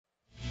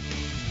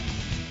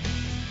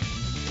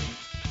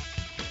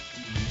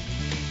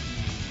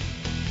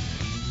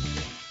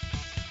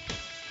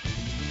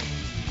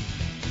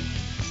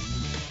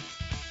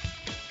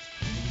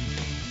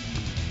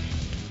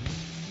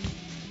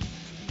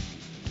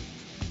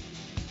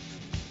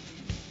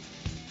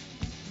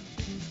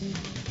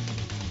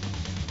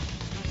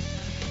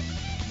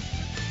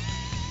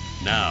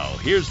Now,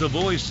 here's the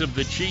voice of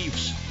the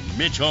Chiefs,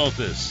 Mitch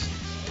Holthus.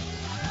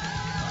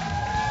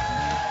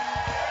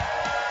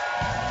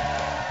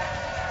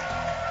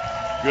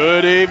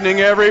 Good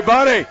evening,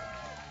 everybody.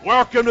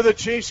 Welcome to the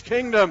Chiefs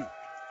Kingdom.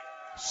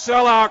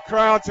 Sellout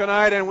crowd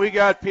tonight, and we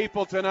got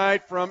people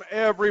tonight from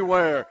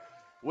everywhere.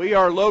 We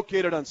are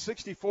located on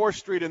 64th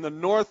Street in the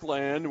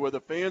Northland, where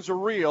the fans are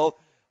real.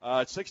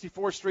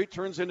 64th Street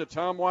turns into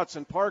Tom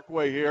Watson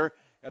Parkway here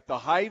at the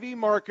Hy-Vee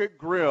Market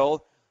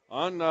Grill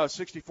on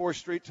 64th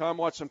Street, Tom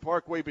Watson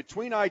Parkway,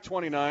 between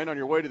I-29 on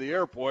your way to the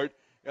airport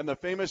and the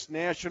famous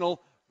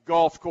National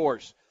Golf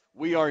Course.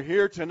 We are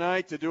here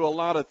tonight to do a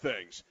lot of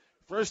things.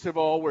 First of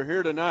all, we're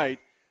here tonight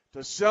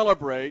to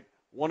celebrate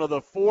one of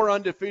the 4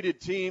 undefeated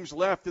teams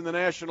left in the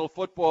National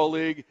Football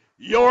League,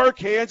 your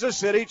Kansas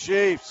City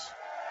Chiefs.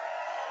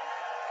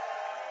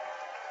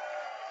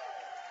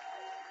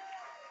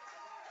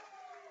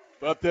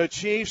 But the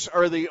Chiefs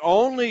are the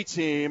only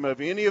team of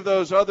any of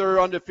those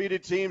other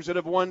undefeated teams that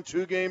have won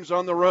 2 games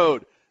on the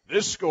road.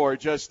 This score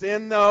just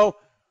in, though.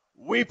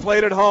 We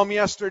played at home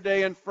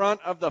yesterday in front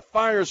of the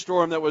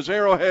firestorm that was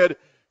Arrowhead.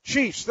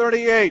 Chiefs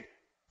 38,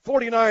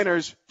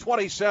 49ers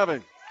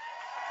 27.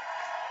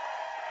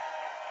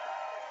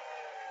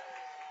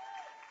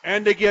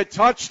 And to get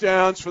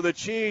touchdowns for the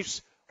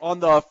Chiefs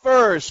on the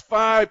first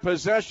 5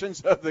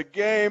 possessions of the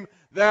game,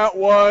 that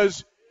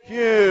was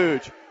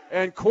huge.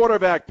 And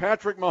quarterback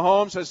Patrick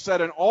Mahomes has set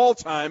an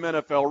all-time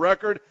NFL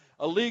record,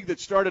 a league that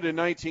started in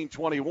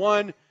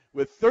 1921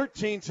 with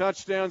 13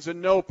 touchdowns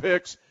and no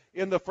picks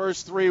in the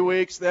first 3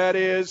 weeks. That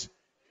is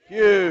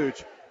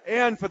huge.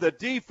 And for the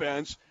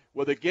defense,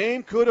 where the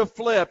game could have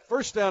flipped,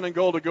 first down and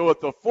goal to go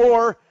at the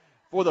 4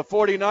 for the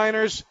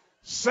 49ers,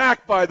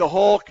 sacked by the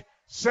Hulk,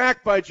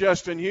 sacked by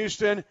Justin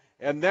Houston,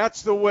 and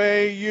that's the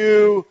way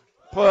you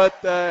put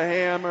the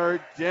hammer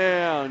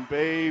down,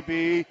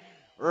 baby.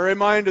 A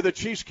reminder, the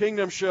Chiefs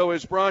Kingdom Show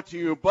is brought to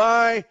you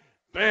by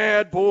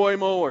Bad Boy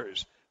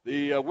Mowers.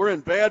 We're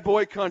in bad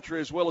boy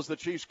country, as well as the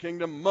Chiefs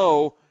Kingdom.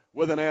 Mow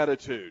with an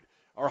attitude.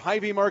 Our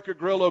Hy-Vee Market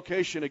Grill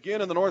location,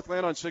 again in the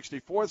Northland on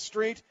 64th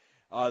Street.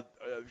 The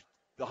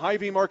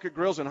Hy-Vee Market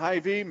Grills in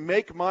Hy-Vee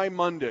make my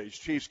Mondays,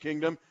 Chiefs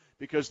Kingdom,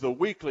 because the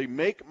weekly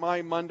Make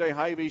My Monday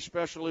Hy-Vee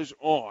special is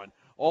on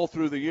all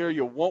through the year.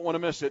 You won't want to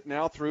miss it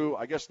now through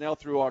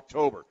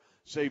October.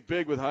 Save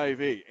big with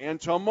Hy-Vee. And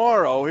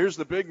tomorrow, here's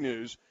the big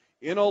news.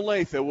 In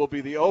Olathe will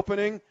be the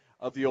opening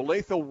of the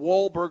Olathe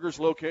Wahlburgers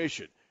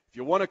location. If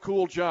you want a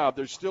cool job,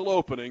 there's still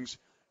openings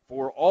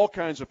for all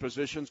kinds of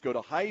positions. Go to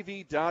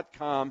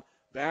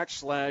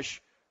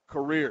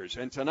Hy-Vee.com/careers.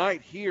 And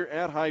tonight here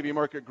at Hy-Vee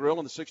Market Grill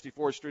on the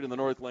 64th Street in the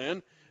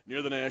Northland,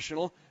 near the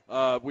National,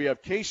 we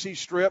have KC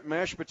Strip,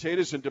 mashed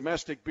potatoes, and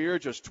domestic beer,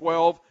 just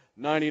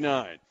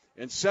 $12.99.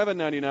 And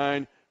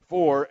 $7.99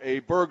 for a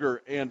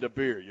burger and a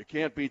beer. You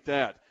can't beat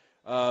that.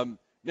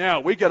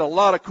 Now, we got a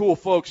lot of cool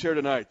folks here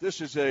tonight.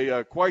 This is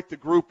quite the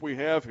group we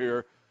have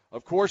here.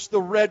 Of course,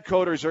 the Red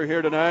Coaters are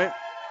here tonight.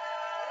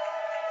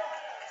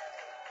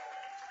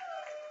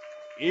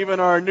 Even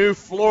our new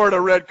Florida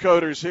Red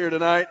Coaters here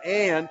tonight.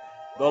 And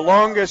the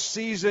longest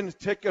season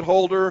ticket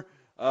holder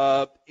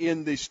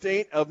in the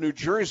state of New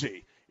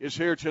Jersey is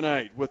here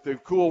tonight with the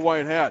cool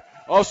white hat.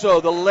 Also,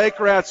 the Lake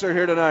Rats are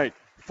here tonight.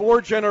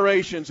 4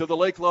 generations of the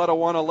Lake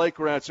Lotawana Lake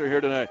Rats are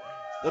here tonight.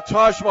 The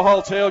Taj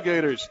Mahal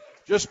Tailgaters.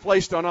 Just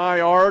placed on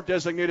IR,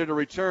 designated to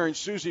return,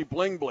 Susie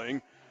Bling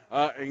Bling.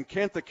 And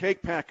Kent the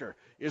Cake Packer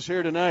is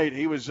here tonight.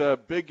 He was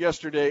big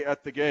yesterday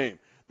at the game.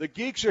 The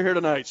Geeks are here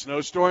tonight.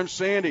 Snowstorm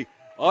Sandy,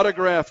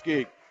 Autograph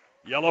Geek.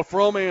 Yellow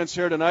Froman's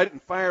here tonight,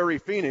 and Fiery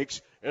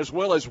Phoenix, as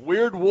well as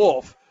Weird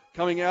Wolf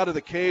coming out of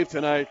the cave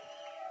tonight.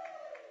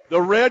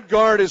 The Red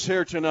Guard is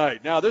here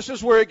tonight. Now, this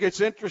is where it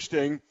gets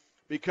interesting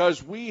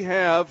because we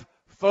have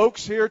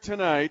folks here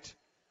tonight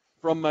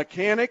from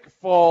Mechanic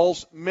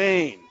Falls,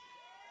 Maine.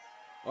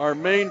 Our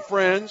Maine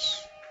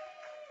friends.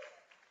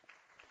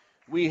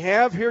 We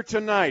have here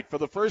tonight, for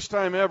the first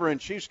time ever in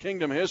Chiefs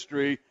Kingdom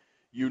history,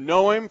 you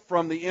know him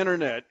from the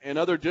internet and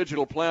other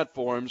digital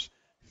platforms.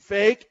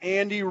 Fake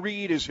Andy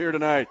Reid is here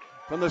tonight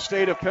from the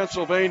state of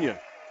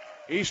Pennsylvania,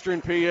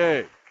 Eastern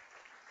PA.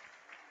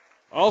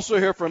 Also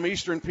here from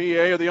Eastern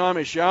PA are the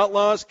Amish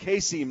Outlaws.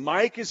 Casey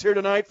Mike is here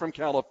tonight from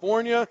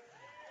California.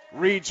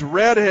 Reed's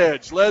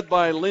Redheads, led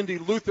by Lindy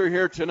Luther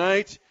here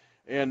tonight.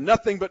 And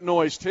Nothing But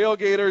Noise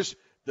Tailgaters.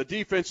 The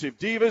Defensive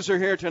Divas are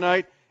here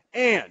tonight.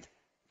 And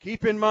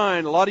keep in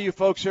mind, a lot of you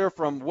folks here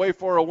from way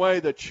far away,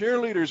 the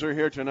cheerleaders are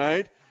here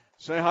tonight.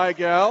 Say hi,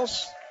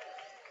 gals.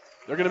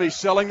 They're going to be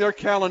selling their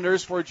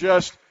calendars for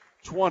just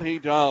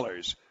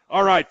 $20.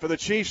 All right, for the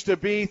Chiefs to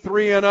be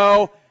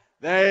 3-0,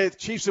 the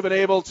Chiefs have been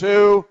able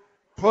to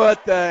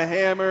put the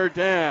hammer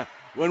down.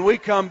 When we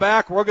come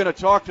back, we're going to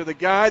talk to the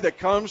guy that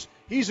comes.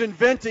 He's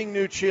inventing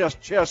new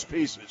chess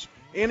pieces,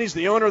 and he's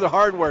the owner of the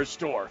hardware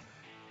store.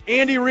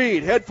 Andy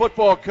Reid, head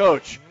football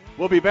coach,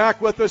 will be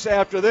back with us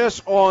after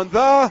this on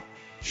the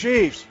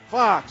Chiefs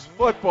Fox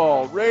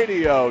Football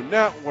Radio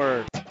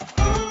Network.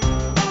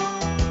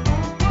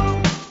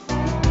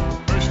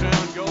 First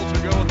down, goal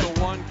to go with the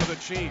 1 for the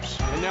Chiefs.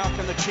 And And now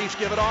can the Chiefs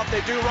give it off? They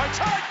do. Right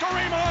side,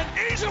 Kareem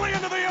Hunt easily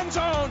into the end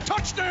zone.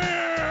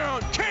 Touchdown,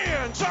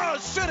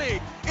 Kansas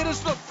City. It is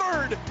the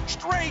third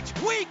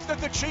straight week that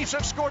the Chiefs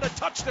have scored a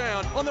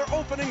touchdown on their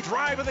opening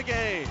drive of the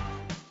game.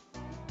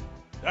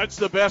 That's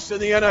the best in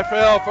the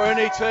NFL for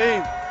any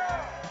team.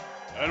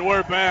 And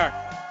we're back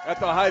at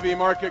the Hy-Vee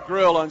Market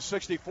Grill on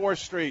 64th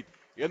Street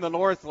in the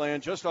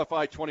Northland, just off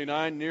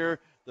I-29 near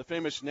the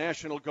famous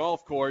National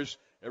Golf Course.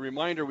 A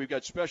reminder, we've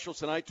got specials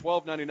tonight,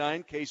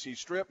 $12.99 KC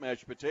strip,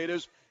 mashed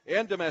potatoes,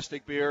 and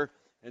domestic beer,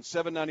 and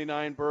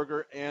 $7.99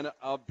 burger and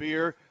a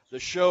beer. The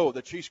show,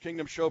 the Chiefs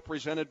Kingdom Show,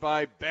 presented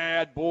by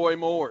Bad Boy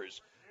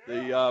Mowers.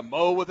 The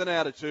mow with an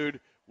attitude.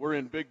 We're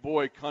in big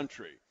boy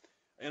country.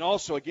 And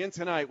also, again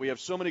tonight, we have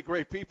so many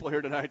great people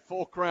here tonight,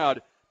 full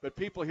crowd, but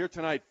people here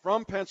tonight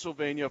from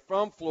Pennsylvania,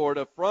 from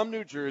Florida, from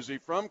New Jersey,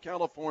 from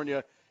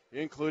California,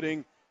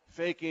 including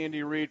fake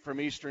Andy Reid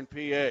from Eastern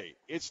PA.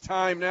 It's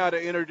time now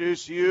to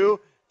introduce you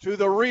to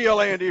the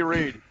real Andy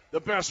Reid, the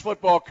best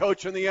football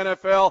coach in the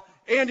NFL,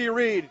 Andy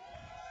Reid.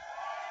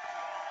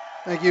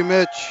 Thank you,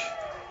 Mitch.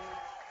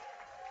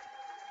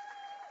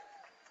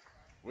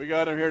 We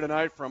got him here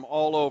tonight from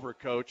all over,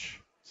 Coach.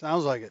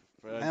 Sounds like it.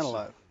 Man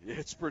alive.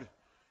 It's pretty.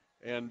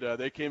 And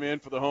they came in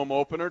for the home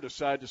opener,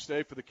 decided to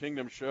stay for the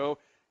Kingdom Show,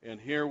 and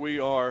here we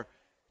are.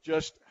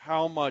 Just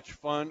how much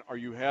fun are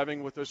you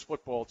having with this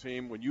football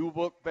team when you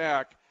look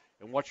back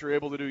and what you're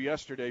able to do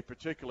yesterday,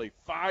 particularly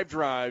 5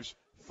 drives,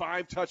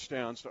 5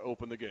 touchdowns to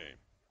open the game?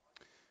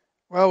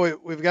 Well,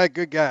 we've got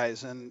good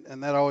guys, and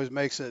that always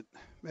makes it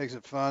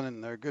fun,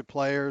 and they're good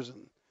players,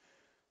 and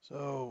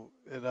so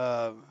it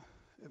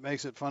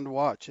makes it fun to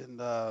watch and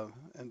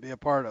be a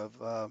part of.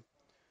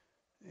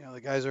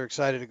 The guys are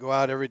excited to go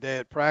out every day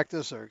at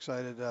practice. They're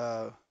excited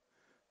to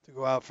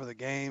go out for the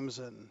games,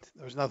 and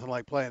there's nothing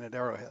like playing at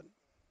Arrowhead.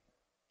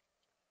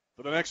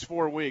 For the next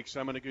 4 weeks,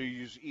 I'm going to go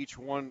use each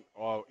one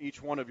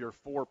of your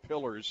 4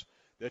 pillars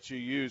that you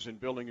use in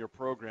building your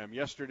program.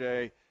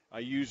 Yesterday, I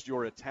used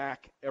your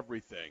attack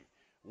everything.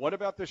 What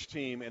about this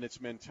team and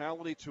its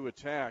mentality to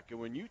attack? And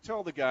when you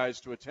tell the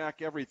guys to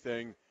attack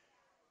everything,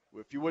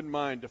 if you wouldn't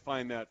mind,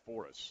 define that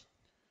for us.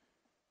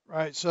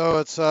 Right. So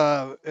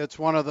it's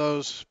one of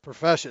those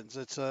professions.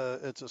 It's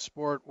a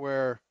sport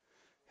where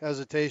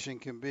hesitation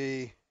can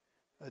be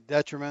a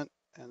detriment,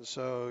 and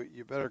so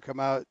you better come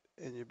out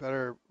and you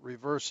better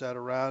reverse that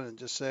around and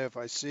just say, if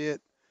I see it,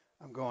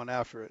 I'm going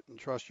after it, and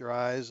trust your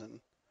eyes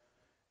and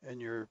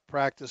your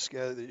practice,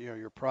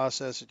 your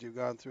process that you've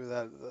gone through,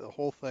 that the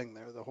whole thing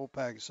there, the whole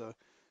package. So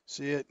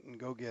see it and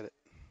go get it.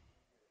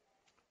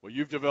 Well,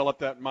 you've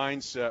developed that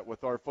mindset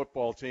with our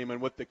football team and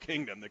with the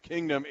Kingdom. The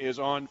Kingdom is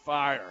on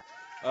fire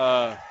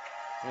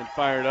and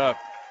fired up.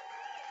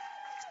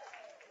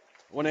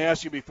 I want to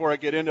ask you before I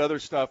get into other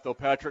stuff, though,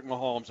 Patrick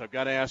Mahomes, I've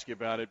got to ask you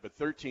about it, but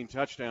 13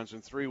 touchdowns in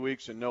 3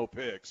 weeks and no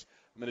picks.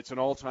 I mean, it's an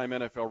all-time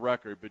NFL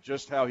record, but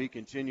just how he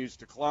continues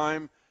to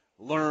climb,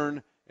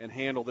 learn, and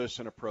handle this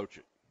and approach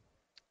it.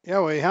 Yeah,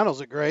 well, he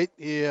handles it great.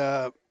 He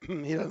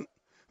doesn't,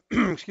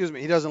 excuse me,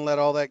 he doesn't let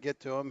all that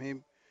get to him.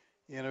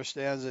 He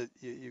understands that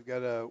you've got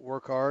to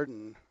work hard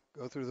and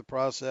go through the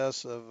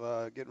process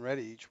of getting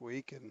ready each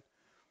week,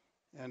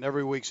 and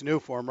every week's new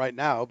for him right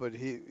now. But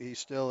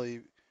he's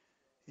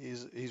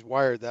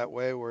wired that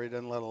way, where he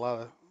doesn't let a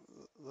lot of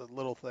the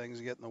little things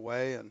get in the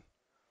way, and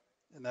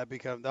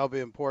that'll be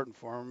important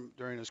for him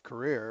during his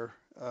career.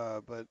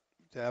 But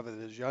to have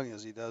it as young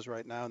as he does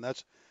right now, and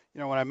that's,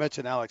 when I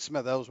mentioned Alex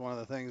Smith, that was one of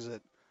the things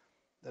that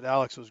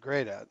Alex was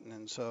great at,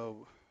 and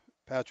so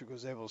Patrick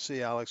was able to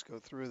see Alex go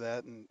through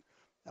that, and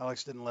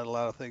Alex didn't let a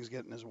lot of things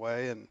get in his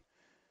way, and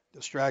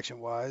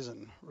distraction-wise,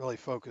 and really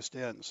focused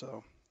in.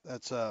 So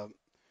that's how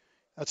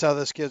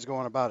this kid's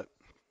going about it.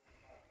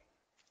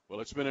 Well,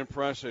 it's been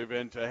impressive,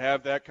 and to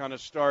have that kind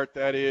of start,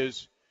 that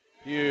is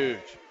huge.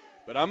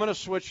 But I'm going to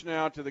switch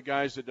now to the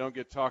guys that don't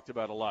get talked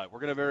about a lot. We're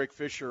going to have Eric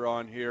Fisher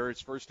on here,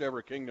 his first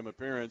ever Kingdom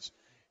appearance,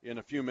 in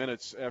a few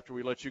minutes after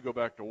we let you go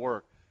back to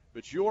work.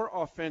 But your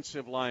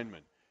offensive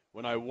linemen,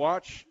 when I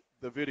watch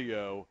the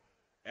video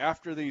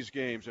after these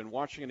games and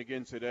watching it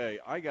again today,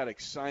 I got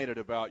excited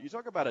about, you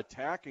talk about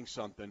attacking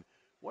something.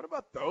 What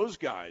about those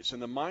guys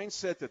and the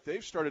mindset that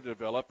they've started to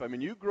develop? I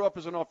mean, you grew up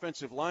as an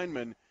offensive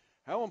lineman.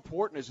 How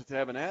important is it to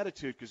have an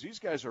attitude? Because these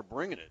guys are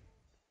bringing it.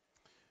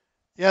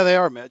 Yeah, they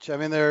are, Mitch. I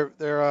mean,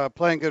 they're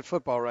playing good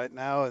football right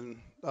now, and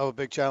they'll have a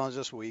big challenge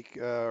this week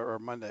or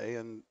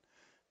Monday.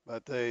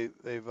 But they're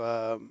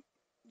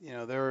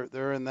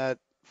in that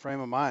frame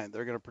of mind.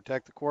 They're going to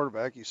protect the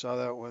quarterback. You saw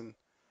that when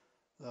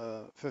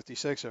the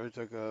 56er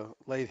took a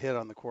late hit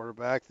on the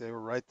quarterback. They were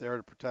right there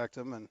to protect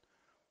him, and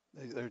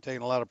they're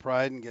taking a lot of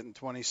pride in getting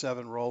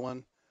 27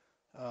 rolling,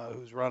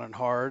 who's running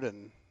hard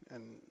and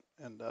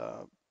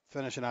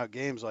finishing out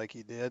games like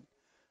he did.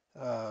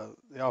 The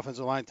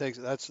offensive line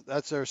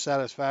that's their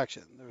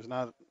satisfaction. There's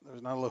not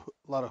a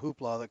lot of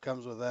hoopla that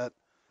comes with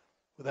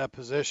that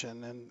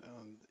position, and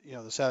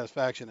the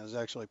satisfaction is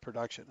actually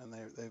production, and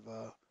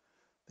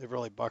they've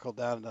really buckled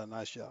down and done a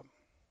nice job.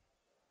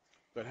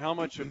 But how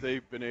much have they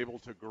been able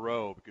to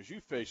grow? Because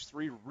you faced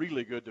three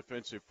really good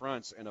defensive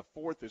fronts, and a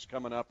fourth is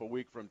coming up a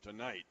week from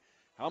tonight.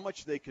 How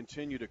much they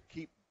continue to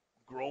keep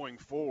growing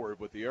forward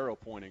with the arrow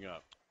pointing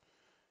up?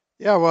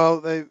 Yeah,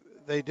 well,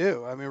 they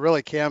do. I mean,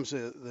 really, Cam's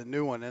the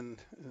new one, and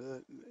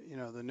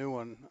the new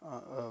one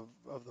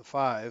of the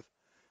five.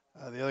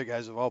 The other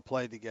guys have all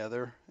played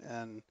together,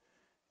 and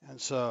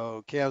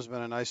so Cam's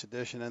been a nice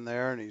addition in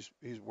there, and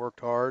he's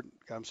worked hard,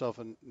 got himself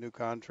a new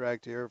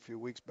contract here a few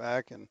weeks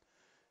back, and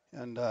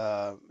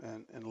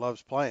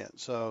loves playing.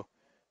 So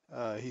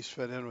he's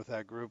fit in with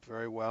that group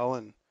very well,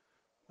 and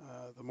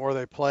the more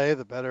they play,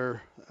 the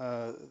better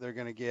they're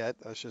going to get.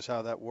 That's just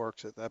how that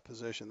works at that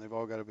position. They've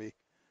all got to be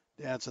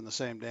dancing the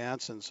same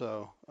dance, and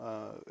so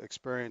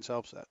experience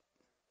helps that.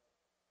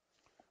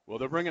 Well,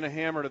 they're bringing a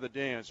hammer to the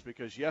dance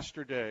because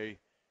yesterday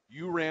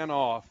you ran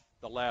off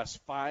the last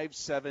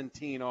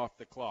 5:17 off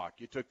the clock.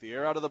 You took the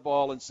air out of the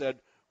ball and said,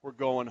 we're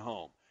going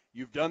home.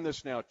 You've done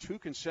this now 2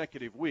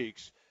 consecutive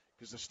weeks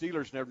because the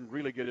Steelers never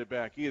really get it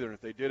back either. And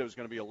if they did, it was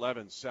going to be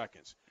 11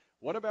 seconds.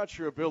 What about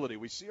your ability?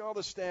 We see all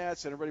the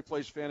stats and everybody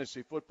plays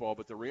fantasy football,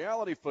 but the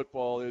reality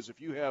football is if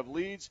you have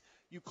leads,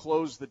 you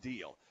close the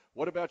deal.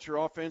 What about your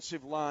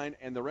offensive line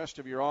and the rest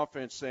of your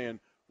offense saying,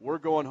 we're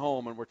going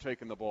home and we're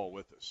taking the ball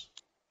with us?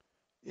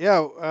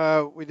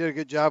 Yeah, we did a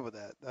good job with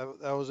that.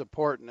 That was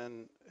important,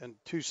 and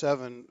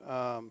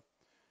 2-7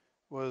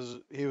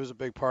 was a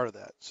big part of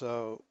that.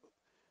 So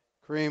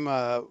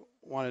Kareem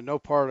wanted no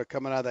part of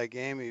coming out of that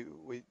game.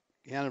 We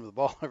handed him the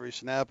ball every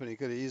snap, and he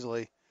could have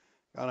easily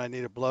gone, I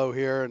need a blow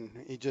here, and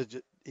he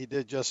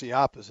did just the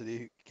opposite.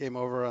 He came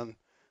over on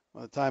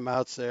the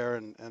timeouts there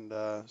and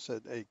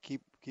said, hey,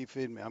 keep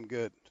feeding me. I'm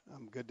good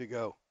to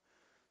go.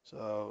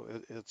 So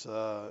it's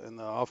and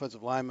the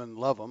offensive linemen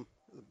love him.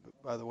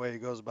 By the way he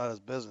goes about his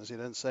business, he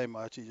doesn't say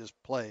much. He just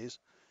plays.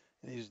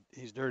 And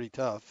he's dirty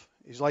tough.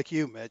 He's like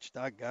you, Mitch.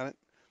 Doggone it.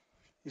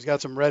 He's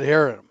got some red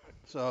hair in him.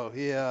 So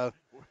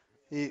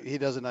he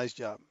does a nice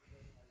job.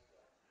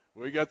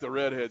 We got the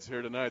redheads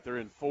here tonight. They're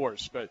in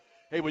force. But,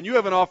 hey, when you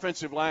have an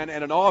offensive line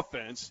and an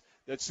offense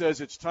that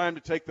says it's time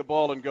to take the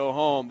ball and go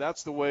home,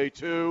 that's the way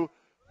to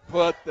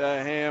put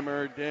the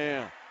hammer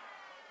down.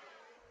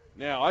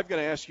 Now, I've got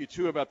to ask you,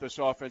 too, about this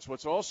offense.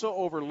 What's also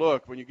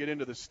overlooked when you get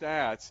into the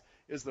stats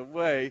is the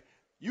way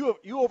you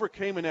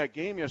overcame in that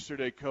game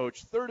yesterday,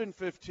 Coach. 3rd and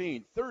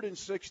 15, 3rd and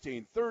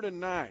 16, 3rd and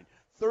 9,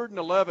 3rd and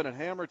 11 at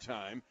hammer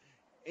time.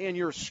 And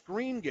your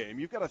screen game,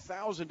 you've got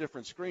 1,000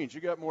 different screens. You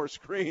got more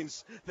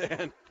screens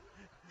than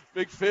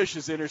Big Fish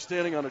is in there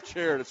standing on a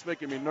chair. That's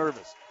making me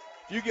nervous.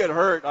 If you get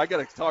hurt, I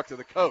got to talk to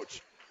the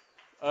coach.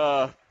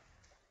 But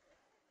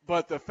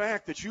the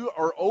fact that you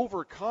are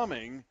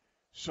overcoming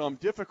some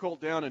difficult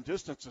down and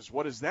distances,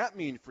 what does that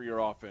mean for your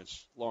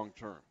offense long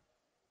term?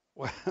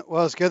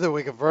 Well, it's good that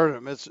we converted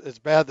them. It's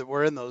bad that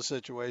we're in those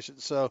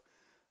situations. So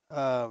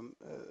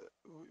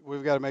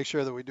we've got to make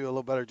sure that we do a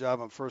little better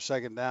job on first,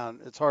 second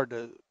down. It's hard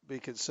to be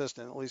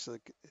consistent, at least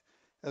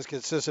as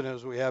consistent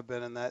as we have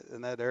been in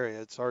that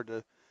area. It's hard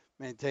to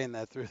maintain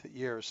that through the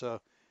year. So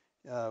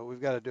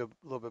we've got to do a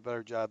little bit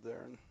better job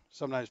there. And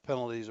sometimes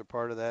penalties are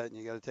part of that, and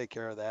you got to take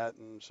care of that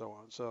and so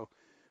on. So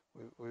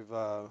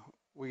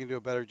we can do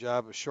a better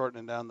job of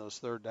shortening down those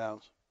third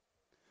downs.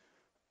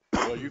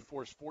 Well, you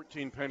forced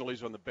 14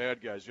 penalties on the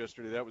bad guys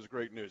yesterday. That was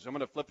great news. I'm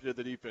going to flip it to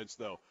the defense,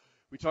 though.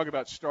 We talk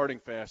about starting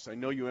fast. I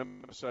know you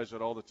emphasize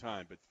it all the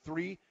time, but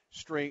 3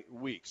 straight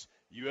weeks.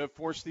 You have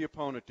forced the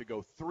opponent to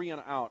go 3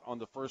 and out on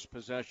the first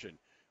possession.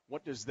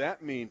 What does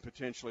that mean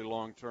potentially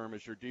long term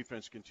as your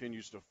defense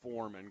continues to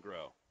form and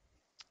grow?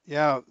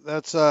 Yeah,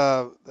 that's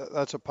a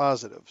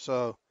positive.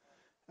 So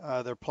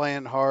they're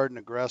playing hard and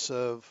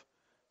aggressive.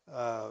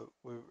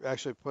 We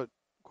actually put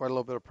quite a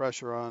little bit of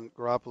pressure on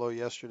Garoppolo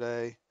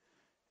yesterday,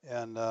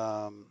 and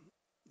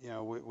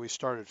we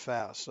started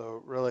fast.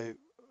 So really,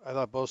 I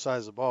thought both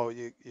sides of the ball.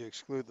 You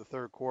exclude the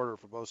third quarter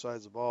for both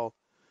sides of the ball,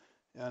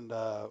 and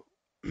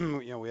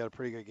we had a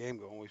pretty good game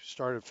going. We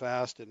started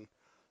fast and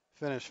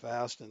finished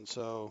fast, and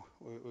so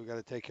we've got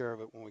to take care of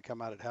it when we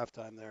come out at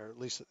halftime there. At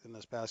least in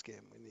this past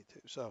game, we need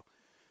to. So,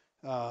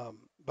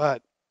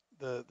 but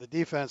the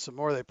defense, the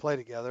more they play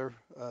together,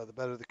 the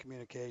better the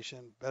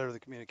communication.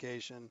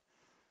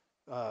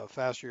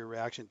 Faster your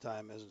reaction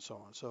time is, and so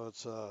on. So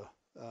it's the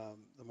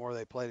more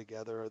they play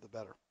together, the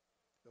better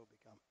they'll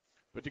become.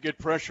 But to get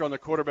pressure on the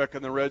quarterback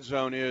in the red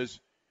zone is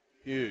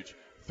huge.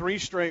 3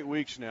 straight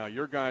weeks now,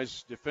 your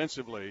guys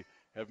defensively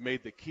have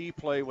made the key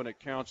play when it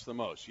counts the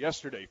most.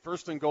 Yesterday,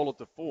 1st and goal at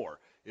the 4.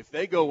 If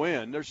they go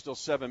in, there's still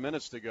 7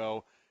 minutes to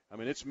go. I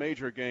mean, it's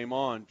major game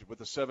on with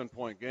a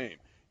 7-point game.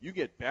 You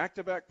get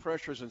back-to-back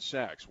pressures and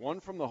sacks, one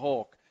from the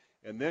Hulk,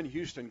 and then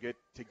Houston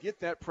get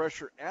that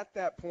pressure at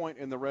that point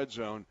in the red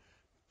zone,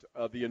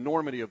 the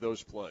enormity of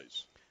those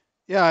plays.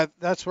 Yeah,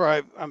 that's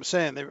where I'm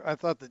saying I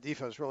thought the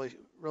defense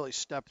really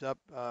stepped up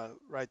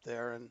right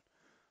there, and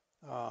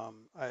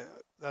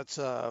that's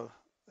a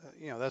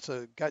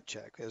gut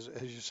check, as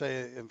you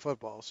say in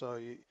football. So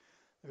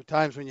there are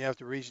times when you have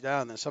to reach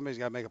down, and somebody's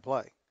got to make a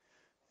play,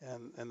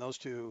 and those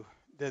two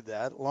did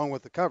that along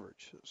with the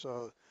coverage.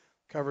 So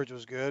coverage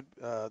was good,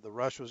 the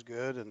rush was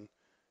good,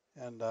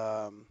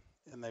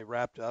 and they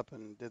wrapped up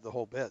and did the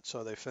whole bit.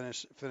 So they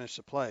finished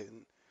the play.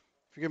 And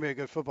if you're gonna be a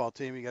good football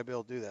team, you got to be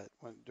able to do that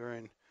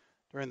during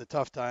the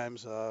tough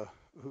times.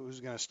 Who's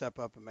going to step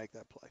up and make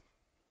that play?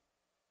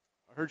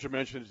 I heard you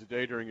mention it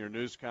today during your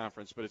news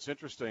conference, but it's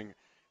interesting.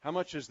 How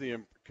much is the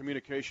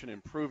communication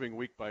improving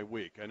week by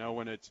week? I know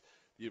when there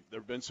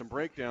have been some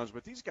breakdowns,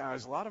 but these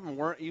guys, a lot of them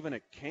weren't even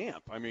at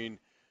camp. I mean,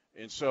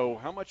 and so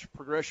how much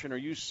progression are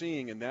you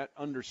seeing in that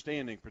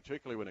understanding,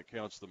 particularly when it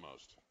counts the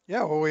most?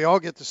 Yeah, well, we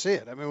all get to see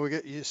it. I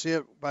mean, you see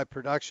it by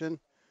production,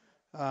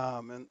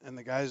 and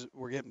the guys,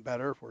 we're getting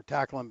better. We're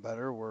tackling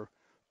better. We're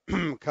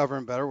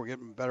covering better. We're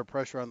getting better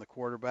pressure on the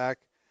quarterback.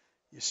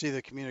 You see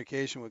the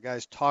communication with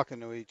guys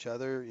talking to each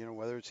other,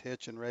 whether it's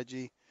Hitch and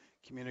Reggie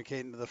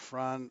communicating to the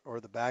front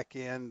or the back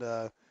end,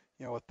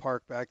 with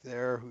Park back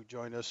there who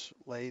joined us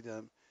late.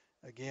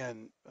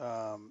 Again,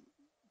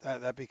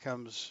 that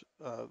becomes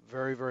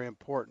very, very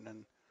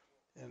important.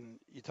 And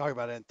you talk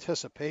about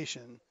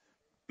anticipation.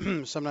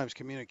 Sometimes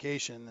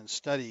communication and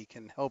study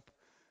can help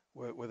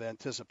with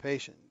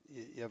anticipation.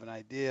 You have an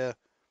idea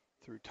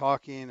through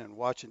talking and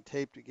watching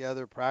tape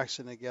together,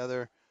 practicing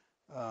together,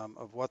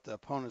 of what the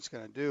opponent's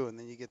going to do, and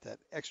then you get that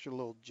extra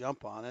little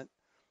jump on it,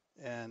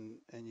 and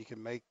you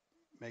can make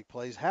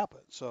plays happen.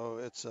 So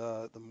it's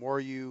the more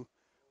you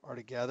are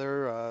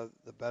together,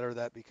 the better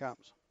that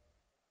becomes.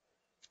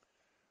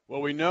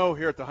 Well, we know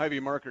here at the Hy-Vee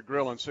Market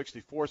Grill on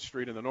 64th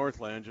Street in the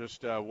Northland,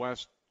 just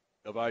west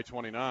of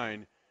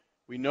I-29,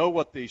 we know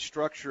what the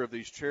structure of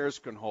these chairs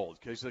can hold,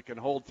 because it can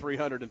hold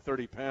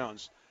 330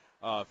 pounds.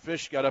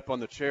 Fish got up on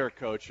the chair,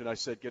 Coach, and I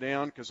said, get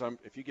down, because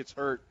if he gets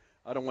hurt,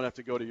 I don't want to have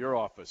to go to your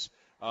office.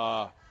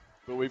 But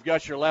we've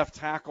got your left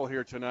tackle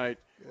here tonight.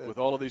 Good. With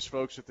all of these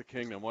folks at the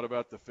Kingdom. What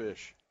about the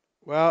Fish?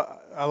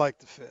 Well, I like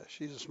the Fish.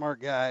 He's a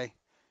smart guy.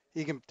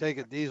 He can take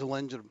a diesel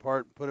engine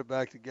apart and put it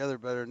back together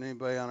better than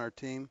anybody on our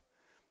team.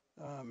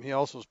 He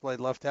also has played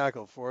left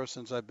tackle for us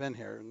since I've been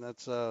here, and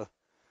that's a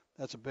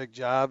big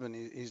job, and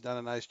he's done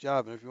a nice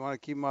job. And if you want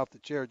to keep him off the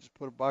chair, just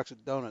put a box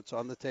of donuts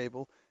on the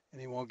table, and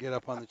he won't get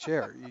up on the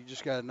chair. You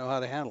just got to know how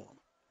to handle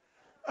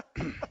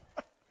him.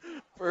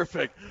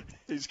 Perfect.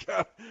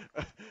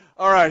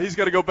 All right, he's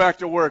got to go back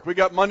to work. We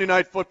got Monday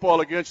Night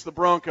Football against the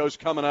Broncos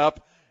coming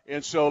up,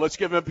 and so let's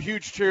give him a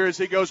huge cheer as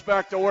he goes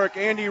back to work.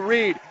 Andy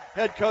Reid,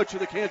 head coach of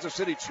the Kansas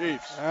City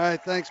Chiefs. All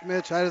right, thanks,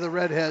 Mitch. Hi to the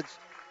Redheads.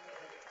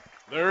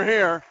 They're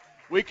here.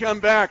 We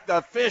come back.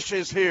 The Fish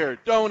is here.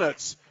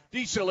 Donuts,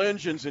 diesel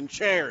engines, and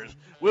chairs.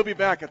 We'll be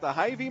back at the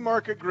Hy-Vee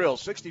Market Grill,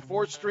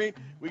 64th Street.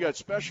 We got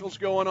specials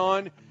going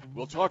on.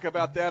 We'll talk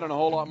about that and a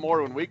whole lot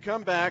more when we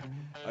come back.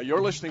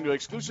 You're listening to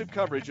exclusive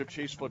coverage of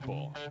Chiefs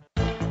football.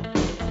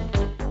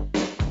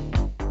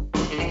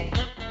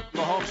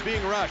 Mahomes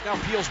being rushed. Now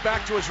peels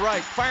back to his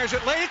right. Fires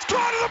it late. It's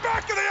caught in the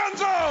back of the end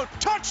zone.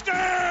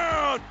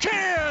 Touchdown!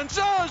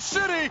 Kansas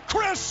City.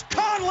 Chris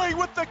Conley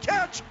with the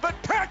catch. But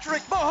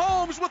Patrick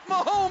Mahomes with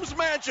Mahomes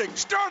magic.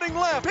 Starting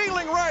left,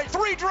 peeling right.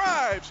 3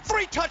 drives,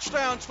 3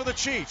 touchdowns for the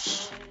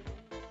Chiefs.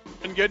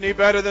 Didn't get any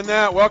better than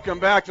that. Welcome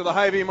back to the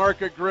Hy-Vee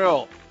Market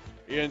Grill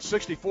in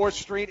 64th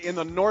Street in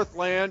the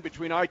Northland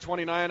between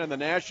I-29 and the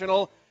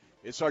National.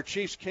 It's our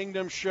Chiefs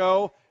Kingdom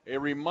show. A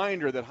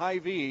reminder that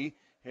Hy-Vee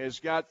has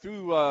got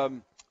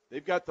through,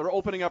 they're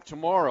opening up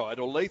tomorrow at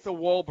Olathe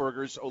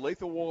Wahlburgers. Olathe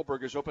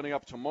Wahlburgers opening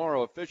up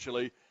tomorrow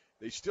officially.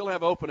 They still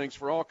have openings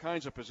for all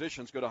kinds of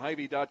positions. Go to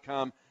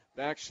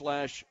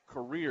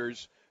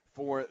Hy-Vee.com/careers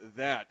for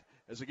that.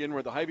 As again, we're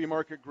at the Hy-Vee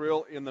Market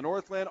Grill in the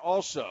Northland.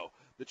 Also,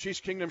 the Chiefs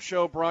Kingdom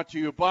show brought to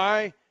you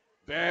by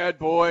Bad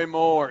Boy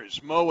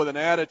Mowers. Mow with an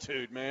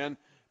attitude, man.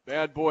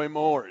 Bad Boy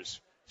Mowers.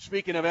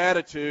 Speaking of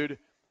attitude,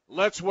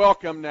 let's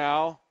welcome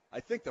now, I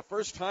think the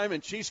first time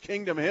in Chiefs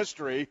Kingdom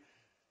history,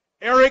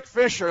 Eric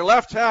Fisher,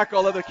 left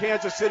tackle of the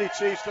Kansas City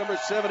Chiefs, number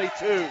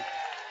 72.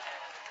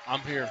 I'm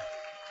here.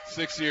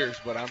 6 years,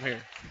 but I'm here.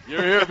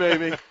 You're here,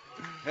 baby.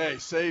 Hey,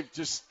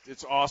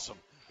 it's awesome.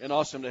 And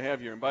awesome to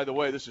have you. And by the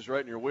way, this is right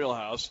in your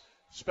wheelhouse.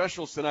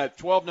 Specials tonight,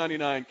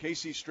 $12.99,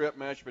 KC strip,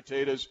 mashed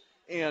potatoes,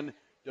 and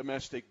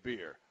domestic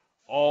beer.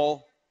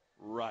 All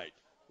right.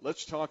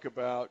 Let's talk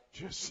about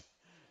just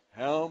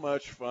how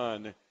much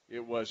fun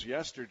it was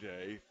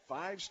yesterday.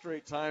 5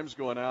 straight times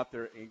going out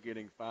there and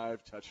getting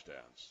 5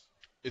 touchdowns.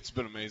 It's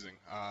been amazing.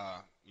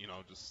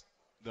 Just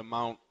the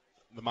amount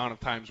of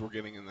times we're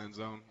getting in the end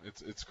zone.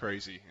 It's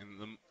crazy.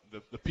 And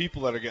the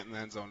people that are getting in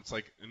the end zone, it's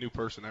like a new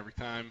person every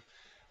time.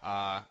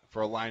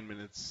 For alignment,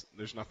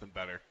 there's nothing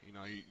better.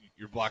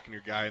 You're blocking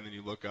your guy and then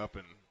you look up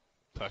and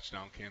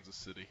touchdown Kansas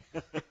City.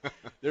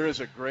 There is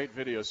a great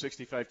video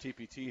 65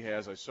 TPT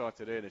has. I saw it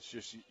today, and it's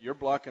just you're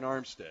blocking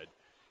Armstead.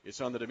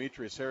 It's on the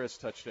Demetrius Harris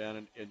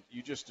touchdown, and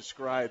you just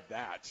described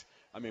that.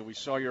 I mean, we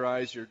saw your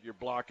eyes. You're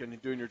blocking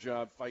and doing your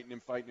job, fighting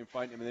him,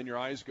 and then your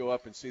eyes go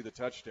up and see the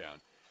touchdown.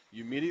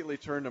 You immediately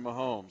turn to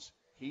Mahomes.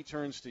 He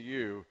turns to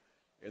you,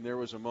 and there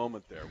was a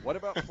moment there. What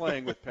about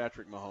playing with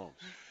Patrick Mahomes?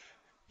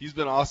 He's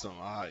been awesome.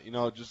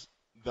 Just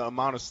the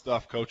amount of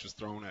stuff Coach has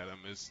thrown at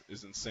him is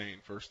insane,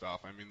 first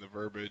off. I mean, the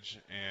verbiage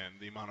and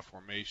the amount of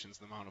formations,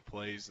 the amount of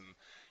plays, and,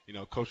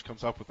 coach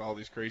comes up with all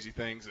these crazy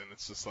things, and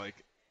it's just like,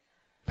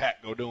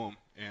 Pat, go do them.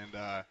 And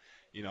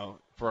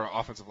for our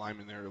offensive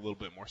linemen, they're a little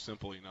bit more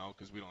simple,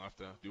 because we don't have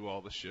to do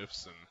all the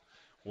shifts and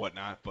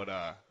whatnot.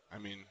 But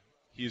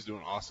he's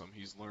doing awesome.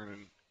 He's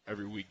learning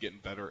every week, getting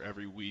better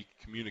every week,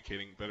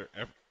 communicating better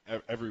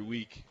every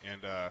week,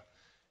 and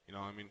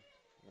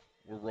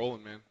we're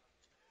rolling, man.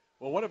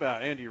 Well, what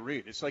about Andy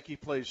Reid? It's like he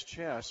plays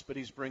chess, but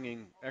he's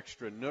bringing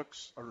extra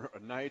nooks, or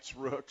knights,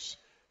 rooks,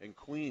 and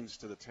queens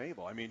to the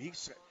table. I mean,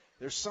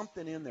 there's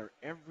something in there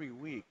every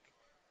week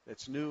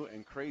that's new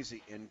and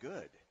crazy and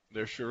good.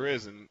 There sure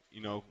is, and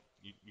you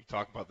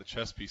talk about the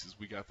chess pieces.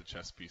 We got the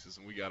chess pieces,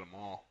 and we got them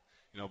all.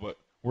 But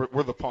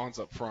we're the pawns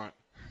up front.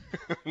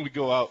 We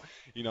go out,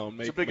 and make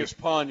it's the biggest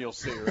pawn you'll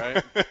see,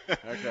 right?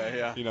 Okay,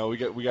 yeah.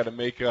 We got to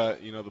make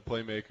the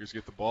playmakers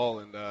get the ball,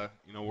 and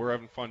we're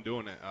having fun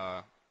doing it.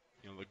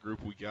 The group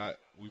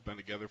we've been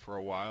together for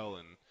a while,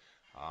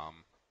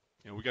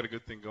 and we got a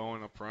good thing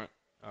going up front.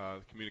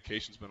 The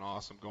communication's been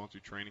awesome going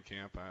through training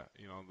camp.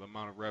 The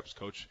amount of reps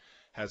coach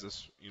has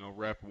us,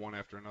 rep one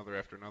after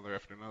another.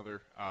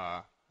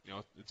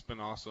 It's been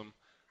awesome.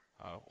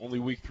 Only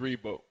week 3,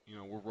 but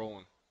we're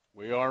rolling.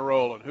 We are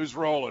rolling. Who's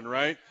rolling,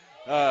 right?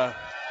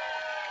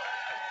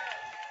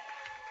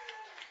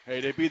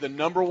 Hey, they'd be the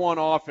number 1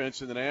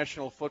 offense in the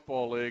National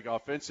Football League.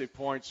 Offensive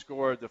points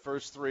scored the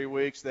first 3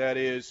 weeks. That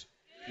is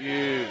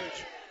huge.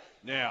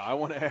 Now, I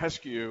want to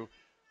ask you,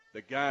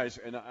 the guys,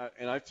 and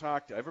I've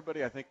talked to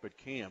everybody, I think, but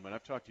Cam, and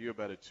I've talked to you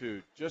about it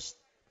too, just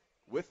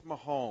with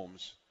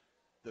Mahomes,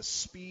 the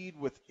speed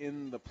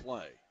within the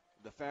play,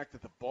 the fact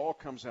that the ball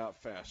comes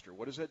out faster,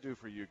 what does that do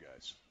for you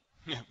guys?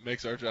 Yeah,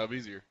 makes our job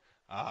easier.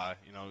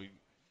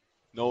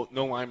 No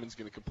lineman's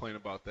going to complain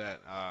about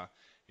that.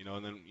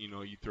 And then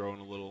you throw in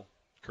a little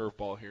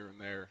curveball here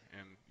and there,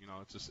 and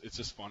it's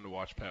just fun to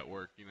watch Pat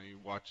work. You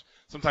watch.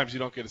 Sometimes you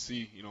don't get to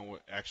see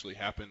what actually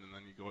happened, and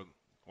then you go and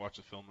watch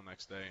the film the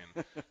next day,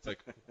 and it's like,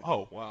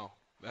 oh wow,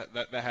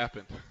 that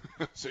happened.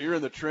 So you're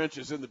in the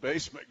trenches in the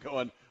basement,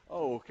 going,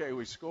 oh okay,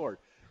 we scored.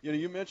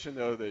 You mentioned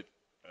though that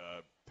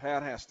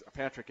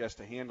Patrick has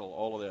to handle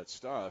all of that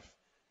stuff,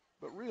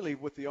 but really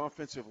with the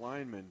offensive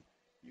linemen,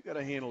 you got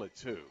to handle it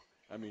too.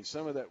 I mean,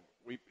 some of that.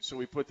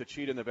 We put the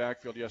cheat in the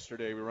backfield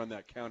yesterday. We run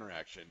that counter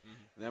action,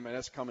 and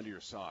that's coming to your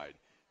side.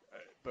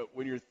 But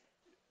when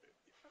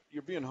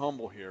you're being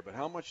humble here, but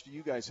how much do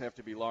you guys have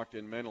to be locked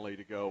in mentally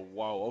to go,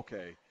 wow,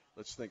 okay,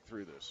 let's think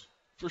through this?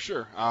 For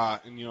sure,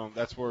 and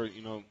that's where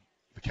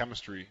the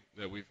chemistry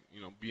that we've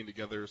being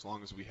together as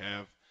long as we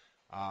have,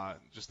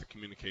 just the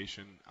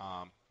communication.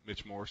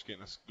 Mitch Morse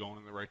getting us going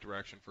in the right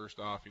direction.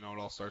 First off, it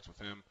all starts with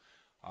him,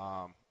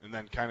 and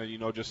then kind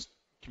of just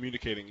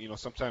communicating.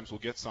 Sometimes we'll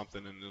get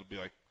something and it'll be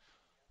like,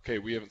 okay,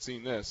 we haven't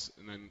seen this,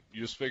 and then you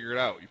just figure it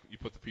out. You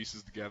put the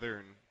pieces together,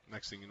 and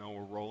next thing you know,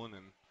 we're rolling,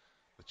 and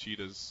the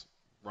cheetah's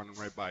running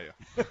right by you.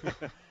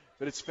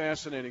 But it's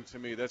fascinating to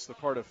me. That's the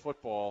part of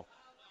football.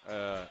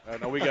 I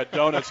know we got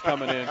donuts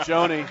coming in.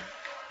 Joni.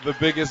 The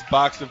biggest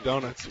box of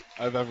donuts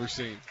I've ever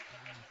seen.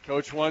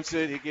 Coach wants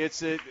it. He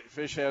gets it.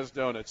 Fish has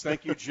donuts.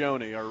 Thank you,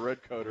 Joni, our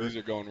red coater. These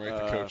are going right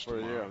to Coach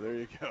tomorrow. Yeah, there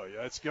you go.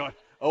 Yeah, it's going.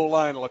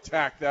 O-line will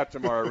attack that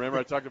tomorrow. Remember,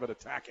 I talked about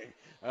attacking.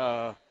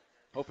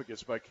 Hope it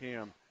gets by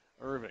Cam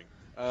Irving.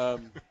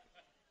 But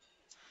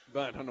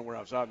I don't know where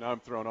I was at. Now I'm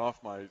thrown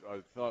off my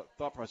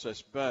thought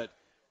process. But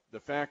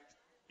the fact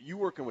you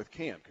working with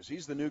Cam, because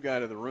he's the new guy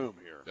to the room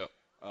here. Yep.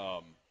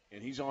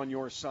 And he's on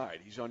your side.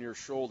 He's on your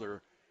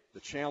shoulder. The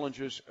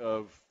challenges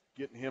of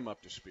getting him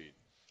up to speed.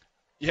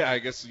 Yeah, I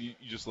guess you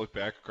just look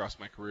back across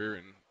my career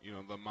and,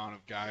 the amount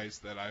of guys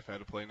that I've had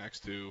to play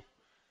next to,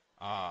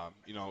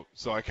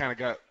 so I kind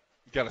of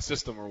got a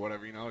system or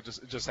whatever, it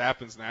just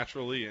happens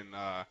naturally. And,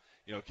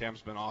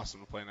 Cam's been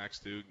awesome to play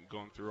next to,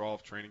 going through all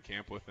of training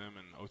camp with him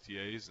and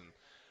OTAs. And,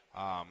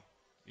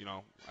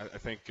 I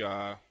think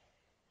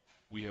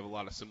we have a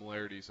lot of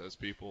similarities as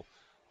people,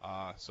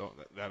 so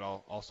that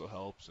also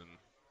helps. And,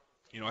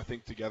 I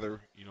think together,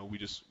 we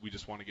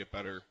just want to get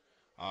better.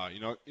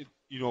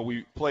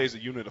 We play as a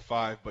unit of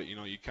 5, but,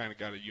 you kind of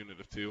got a unit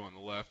of 2 on the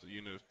left, a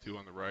unit of 2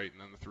 on the right, and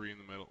then the 3 in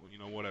the middle,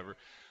 whatever.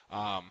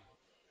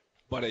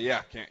 But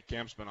yeah,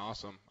 Cam's been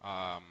awesome.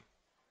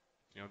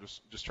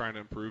 Just trying to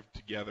improve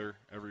together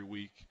every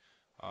week.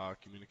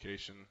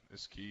 Communication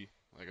is key,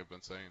 like I've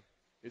been saying.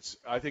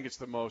 I think it's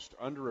the most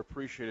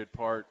underappreciated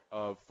part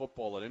of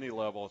football at any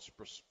level. It's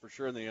for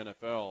sure in the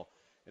NFL.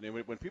 And then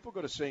when people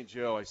go to St.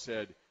 Joe, I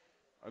said,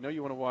 I know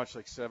you want to watch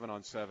like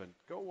 7-on-7.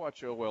 Go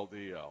watch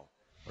OLDL.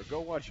 Or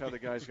go watch how the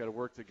guys got to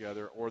work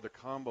together, or the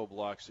combo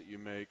blocks that you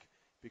make,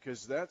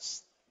 because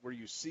that's where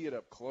you see it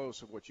up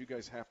close of what you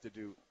guys have to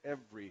do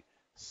every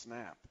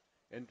snap.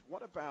 And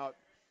what about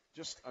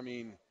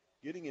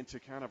getting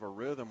into kind of a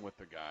rhythm with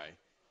the guy,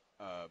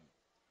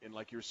 and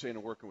like you were saying,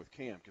 working with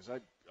Cam, because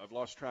I've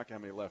lost track of how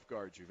many left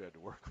guards you've had to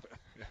work with.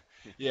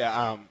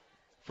 Yeah.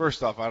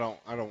 First off, I don't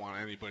want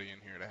anybody in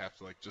here to have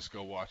to just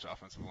go watch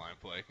offensive line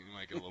play. You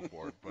might get a little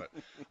bored, but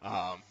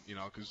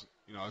because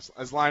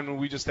as linemen,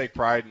 we just take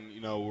pride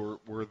in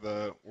we're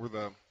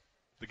the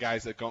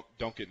guys that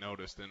don't get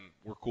noticed, and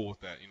we're cool with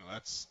that.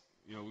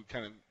 we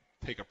kind of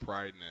take a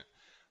pride in it.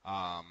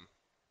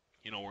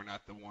 We're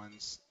not the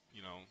ones,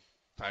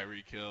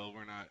 Tyreek Hill.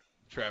 We're not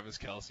Travis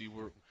Kelce.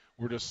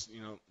 We're just,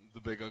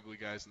 the big ugly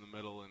guys in the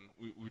middle, and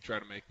we try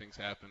to make things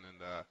happen.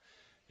 And,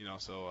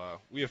 so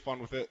we have fun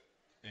with it.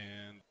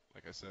 And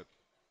like I said,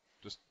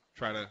 just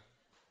try to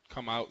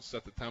come out,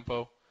 set the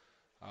tempo,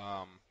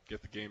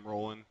 get the game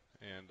rolling,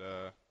 and,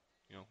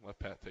 let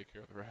Pat take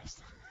care of the rest.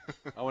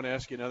 I want to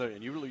ask you another,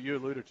 and you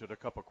alluded to it a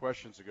couple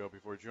questions ago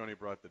before Joni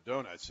brought the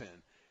donuts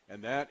in,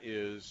 and that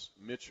is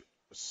Mitch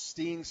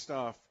Steen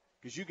stuff,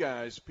 because you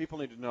guys, people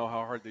need to know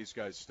how hard these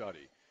guys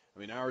study. I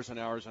mean, hours and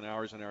hours and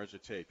hours and hours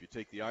of tape. You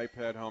take the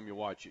iPad home, you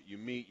watch it, you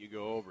meet, you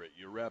go over it,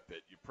 you rep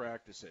it, you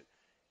practice it.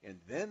 And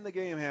then the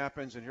game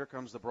happens, and here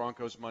comes the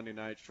Broncos Monday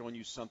night showing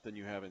you something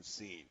you haven't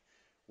seen.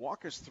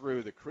 Walk us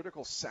through the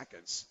critical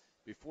seconds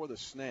before the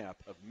snap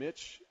of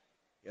Mitch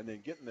and then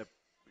getting the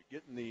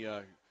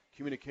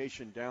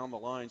communication down the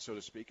line, so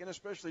to speak, and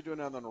especially doing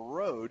that on the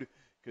road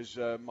because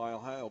Mile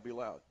High will be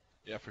loud.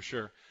 Yeah, for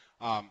sure.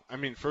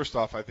 First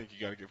off, I think you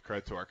got to give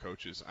credit to our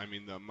coaches. I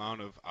mean, the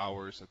amount of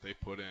hours that they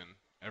put in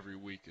every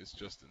week is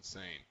just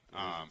insane.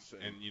 And,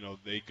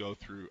 they go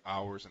through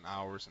hours and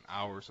hours and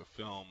hours of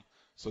film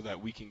so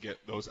that we can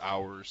get those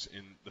hours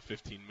in the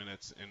 15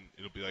 minutes, and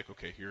it'll be like,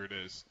 okay, here it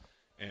is.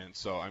 And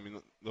so,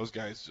 those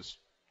guys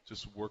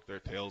just work their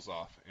tails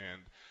off.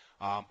 And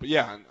but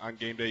yeah, on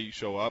game day you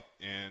show up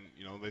and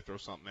they throw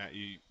something at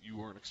you you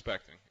weren't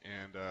expecting,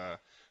 and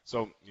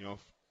so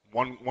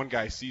one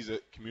guy sees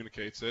it,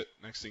 communicates it.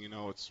 Next thing you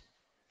know, it's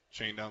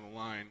chain down the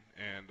line,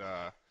 and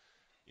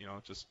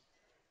just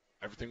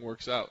everything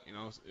works out.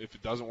 If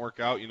it doesn't work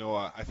out,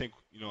 I think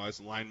as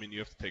a lineman you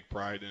have to take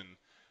pride in.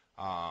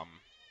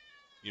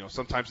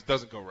 Sometimes it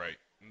doesn't go right,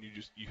 and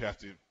you have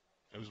to,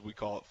 as we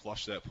call it,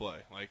 flush that play.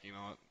 Like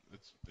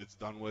it's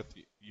done with.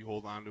 You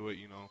hold on to it.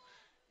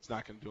 It's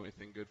not going to do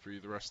anything good for you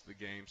the rest of the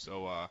game.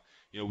 So,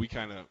 we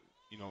kind of,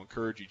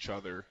 encourage each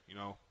other.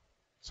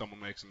 Someone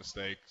makes a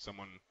mistake,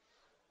 someone,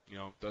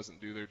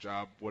 doesn't do their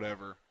job,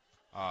 whatever.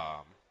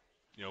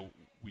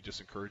 We just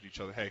encourage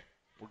each other. Hey,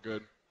 we're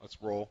good. Let's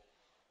roll.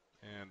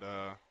 And,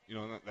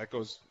 that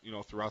goes,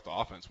 throughout the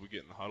offense. We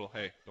get in the huddle.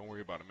 Hey, don't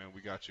worry about it, man.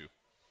 We got you.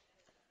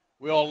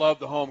 We all loved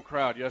the home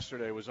crowd.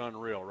 Yesterday was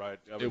unreal, right?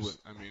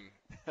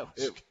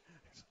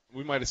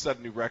 We might have set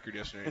a new record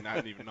yesterday,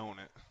 not even knowing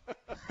it.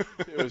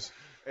 It was,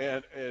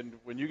 and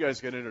when you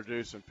guys got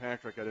introduced and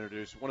Patrick got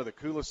introduced, one of the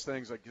coolest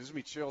things that gives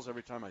me chills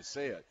every time I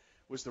say it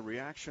was the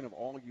reaction of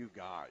all you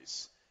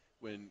guys.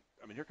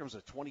 Here comes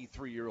a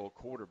 23-year-old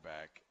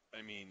quarterback.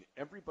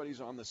 Everybody's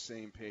on the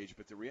same page,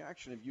 but the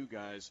reaction of you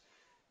guys,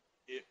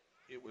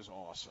 it was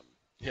awesome.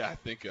 Yeah, I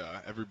think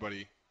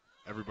everybody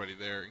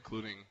there,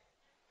 including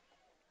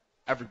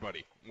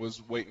everybody, was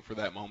waiting for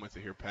that moment to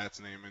hear Pat's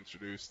name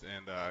introduced,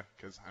 and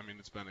because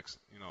it's been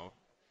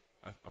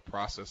a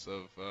process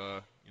of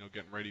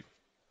getting ready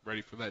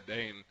for that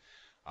day, and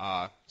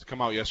to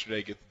come out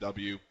yesterday, get the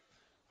W,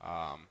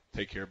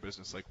 take care of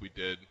business like we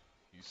did.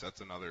 He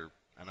sets another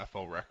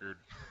NFL record.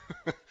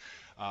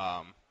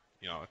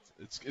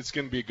 It's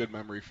going to be a good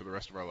memory for the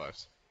rest of our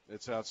lives.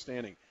 It's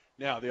outstanding.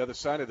 Now, the other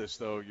side of this,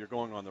 though, you're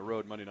going on the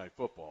road Monday Night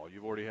Football.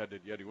 You've already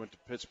you went to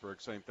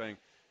Pittsburgh, same thing.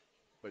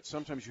 But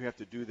sometimes you have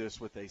to do this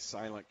with a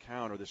silent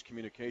count, or this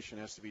communication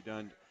has to be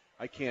done.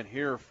 I can't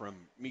hear from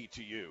me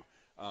to you.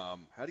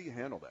 How do you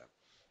handle that?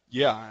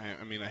 Yeah,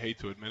 I hate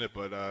to admit it,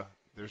 but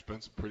there's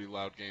been some pretty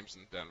loud games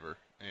in Denver,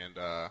 and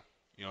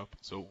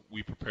so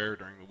we prepare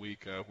during the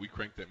week. We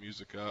crank that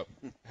music up,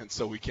 and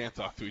so we can't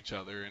talk to each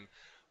other, and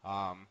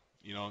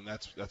and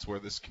that's where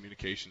this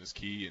communication is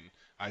key. And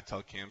I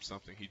tell Cam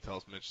something, he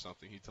tells Mitch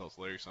something, he tells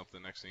Larry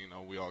something. Next thing you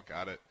know, we all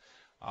got it.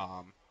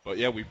 But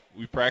yeah, we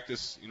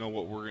practice,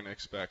 what we're going to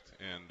expect,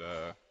 and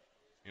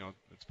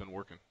it's been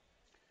working.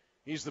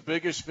 He's the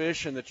biggest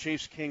fish in the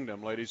Chiefs'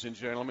 kingdom, ladies and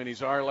gentlemen.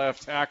 He's our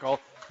left tackle,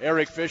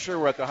 Eric Fisher.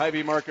 We're at the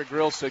Hy-Vee Market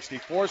Grill,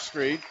 64th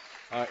Street,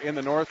 in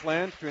the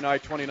Northland, between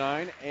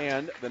I-29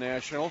 and the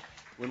National.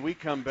 When we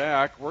come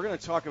back, we're going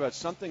to talk about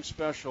something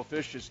special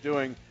Fish is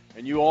doing,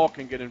 and you all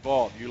can get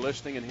involved. You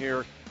listening and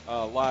here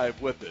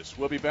live with us.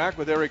 We'll be back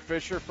with Eric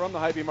Fisher from the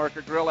Hy-Vee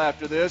Market Grill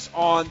after this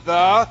on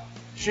the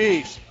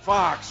Chiefs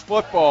Fox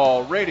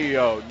Football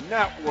Radio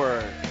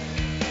Network.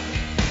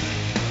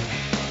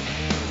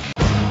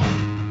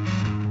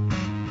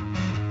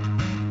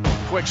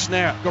 Quick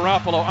snap.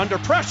 Garoppolo under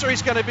pressure.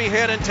 He's going to be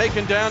hit and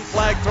taken down.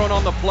 Flag thrown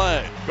on the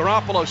play.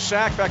 Garoppolo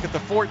sacked back at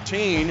the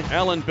 14.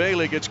 Alan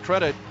Bailey gets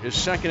credit. His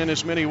second in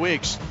as many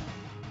weeks.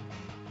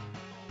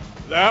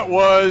 That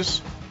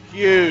was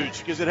huge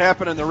because it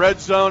happened in the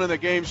red zone and the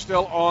game's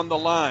still on the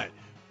line.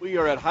 We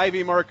are at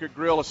Hy-Vee Market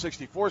Grill at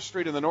 64th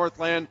Street in the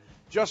Northland,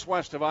 just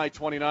west of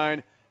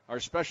I-29.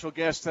 Our special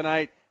guest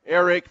tonight,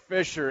 Eric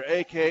Fisher,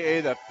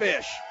 a.k.a. The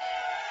Fish.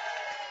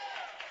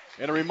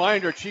 And a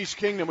reminder, Chiefs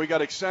Kingdom, we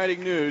got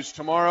exciting news.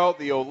 Tomorrow,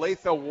 the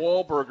Olathe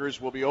Wahlburgers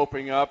will be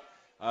opening up.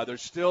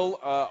 There's still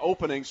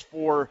openings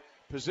for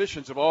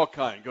positions of all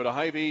kind. Go to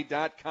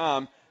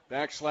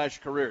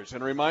Hy-Vee.com/careers.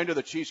 And a reminder,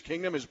 the Chiefs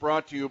Kingdom is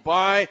brought to you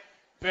by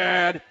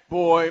Bad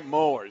boy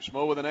mowers.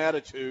 Mow with an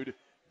attitude.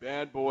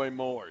 Bad boy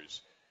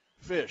mowers.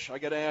 Fish, I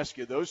got to ask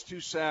you, those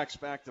 2 sacks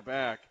back to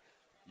back,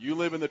 you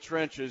live in the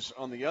trenches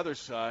on the other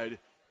side,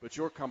 but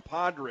your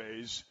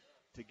compadres,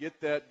 to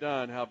get that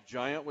done, how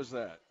giant was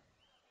that?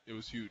 It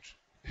was huge.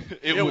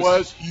 It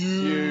was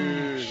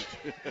huge.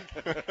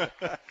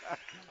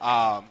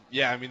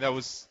 Yeah, I mean, that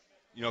was,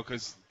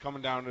 because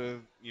coming down to,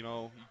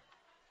 a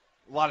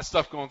lot of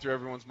stuff going through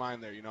everyone's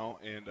mind there,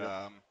 and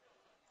Yep.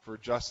 For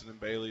Justin and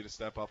Bailey to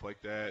step up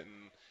like that,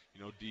 and,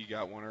 D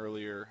got one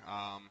earlier,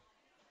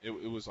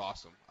 it was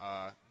awesome.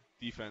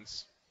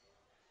 Defense,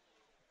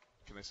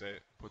 can I say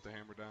it? Put the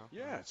hammer down?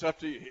 Yeah, it's up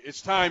to you.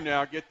 It's time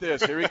now. Get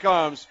this. Here he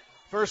comes.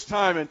 First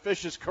time in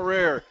Fish's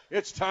career.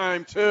 It's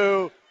time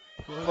to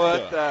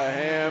put the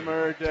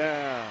hammer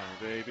down,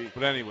 baby.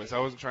 But anyways, I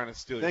wasn't trying to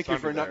steal your Thank you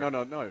for thunder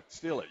not. there. No.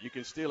 Steal it. You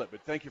can steal it, but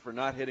thank you for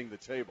not hitting the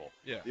table.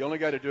 Yeah. The only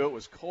guy to do it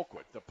was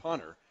Colquitt, the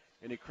punter,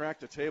 and he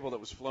cracked a table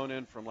that was flown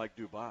in from like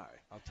Dubai.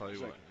 I'll tell you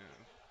He's what. like,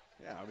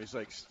 yeah, I mean, he's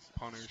like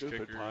Punters, stupid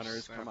kickers,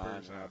 punters. Come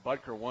on. snappers,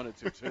 Butker wanted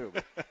to too.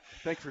 But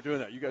thank you for doing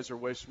that. You guys are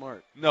way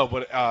smart. No,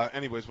 but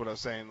anyways, what I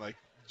was saying, like,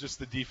 just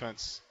the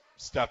defense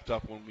stepped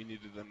up when we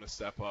needed them to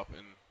step up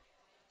and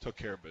took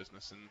care of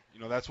business.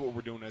 And, that's what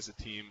we're doing as a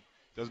team.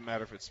 Doesn't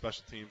matter if it's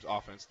special teams,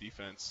 offense,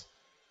 defense.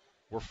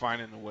 We're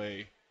finding a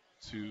way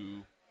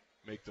to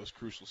make those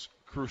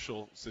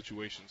crucial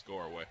situations go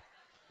our way.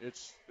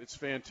 It's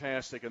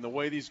fantastic, and the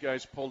way these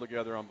guys pull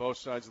together on both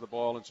sides of the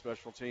ball and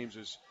special teams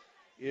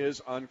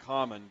is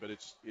uncommon, but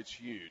it's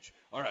huge.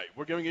 All right,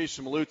 we're giving you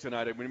some loot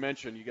tonight. We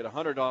mentioned you get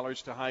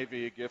 $100 to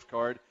Hy-Vee, a gift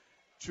card,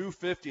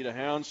 $250 to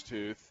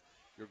Houndstooth.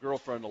 Your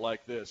girlfriend will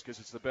like this because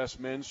it's the best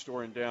men's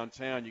store in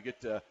downtown. You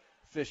get to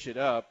fish it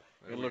up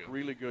and look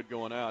really good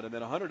going out. And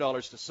then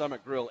 $100 to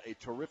Summit Grill, a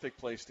terrific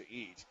place to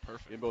eat.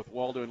 Perfect. In both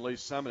Waldo and Lee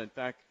Summit. In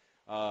fact,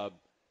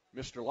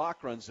 Mr.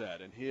 Locke runs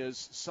that, and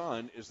his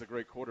son is the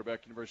great quarterback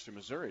at University of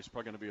Missouri. He's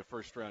probably going to be a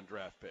first-round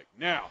draft pick.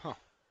 Now,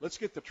 let's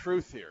get the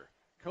truth here.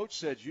 Coach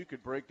said you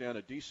could break down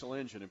a diesel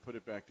engine and put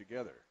it back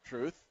together.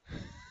 Truth?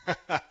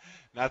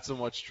 Not so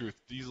much truth.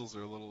 Diesels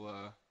are a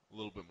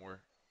little bit more.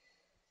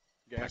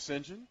 Gas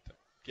engine?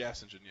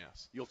 Gas engine,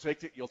 yes. You'll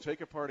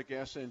take apart a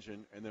gas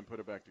engine and then put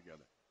it back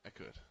together. I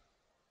could.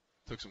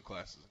 Took some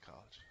classes in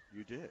college.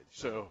 You did.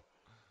 So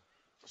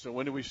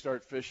when do we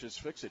start Fish's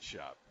Fix-It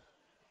Shop?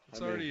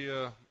 It's already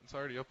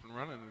up and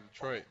running in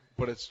Detroit,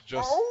 but it's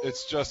just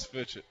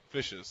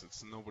Fish's.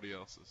 It's nobody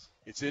else's.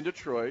 It's in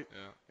Detroit,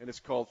 and it's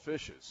called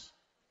Fish's.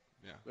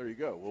 Yeah. There you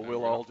go. Well,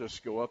 we'll all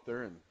just go up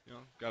there and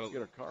get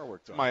our car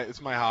worked on.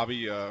 It's my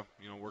hobby.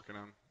 Working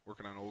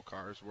on old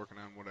cars, working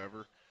on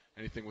whatever,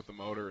 anything with the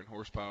motor and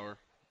horsepower.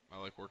 I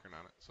like working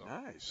on it. So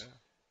nice. Yeah.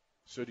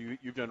 So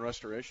you've done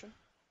restoration?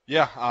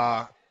 Yeah.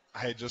 I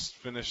had just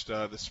finished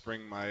this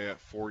spring my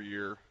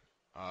 4-year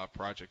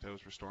project. I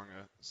was restoring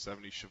a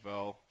 70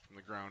 Chevelle from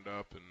the ground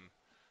up,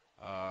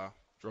 and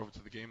drove it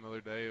to the game the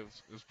other day. It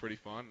was pretty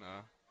fun.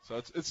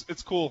 So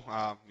it's cool.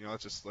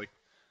 It's just like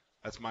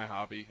that's my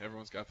hobby.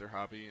 Everyone's got their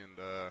hobby,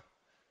 and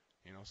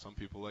some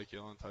people like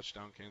yelling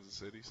touchdown Kansas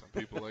City. Some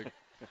people like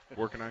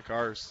working on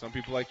cars. Some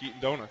people like eating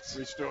donuts.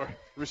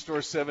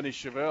 Restore 70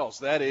 Chevelles.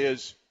 That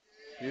is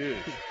huge.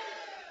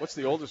 What's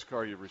the oldest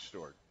car you've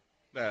restored?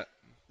 That.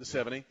 The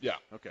 70? Yeah.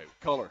 Okay.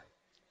 Color?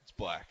 It's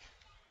black.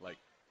 Like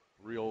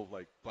real,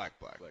 like black.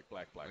 Like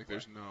black. Like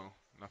there's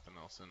nothing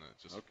else in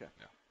it. Just okay.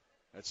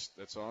 Yeah.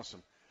 That's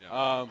awesome. Yeah.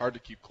 Hard to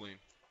keep clean.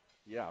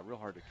 Yeah, real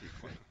hard to keep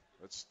clean.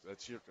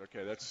 That's your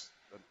okay.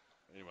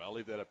 Anyway. I'll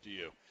leave that up to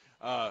you.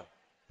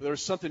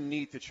 There's something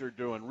neat that you're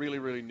doing, really,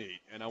 really neat,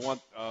 and I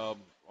want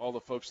all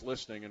the folks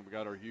listening, and we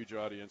got our huge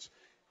audience.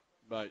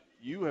 But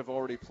you have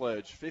already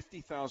pledged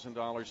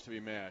 $50,000 to be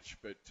matched.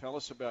 But tell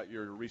us about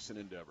your recent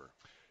endeavor.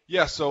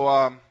 Yeah.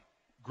 So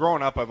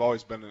growing up, I've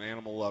always been an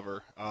animal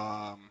lover.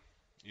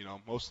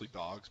 Mostly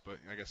dogs, but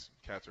I guess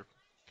cats are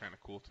kind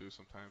of cool too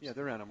sometimes. Yeah,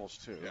 they're animals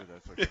too.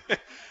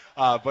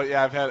 Yeah. But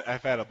yeah,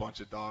 I've had a bunch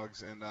of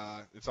dogs, and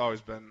it's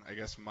always been, I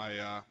guess,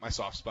 my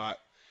soft spot.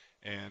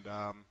 And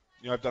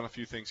I've done a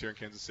few things here in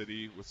Kansas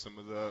City with some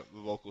of the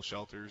local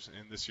shelters.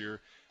 And this year,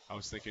 I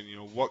was thinking,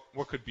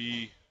 what could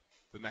be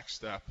the next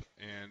step?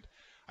 And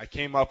I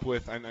came up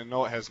with, and I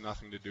know it has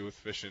nothing to do with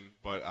fishing,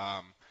 but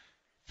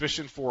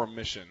fishing for a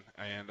mission.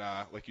 And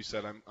like you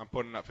said, I'm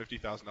putting up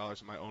 $50,000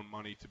 of my own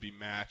money to be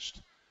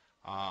matched.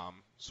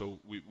 So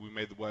we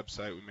made the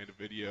website, we made a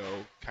video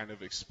kind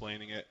of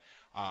explaining it.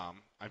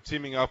 I'm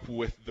teaming up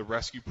with the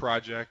Rescue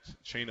Project,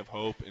 Chain of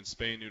Hope, and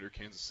Spay and Neuter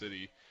Kansas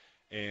City.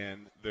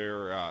 And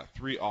they're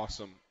 3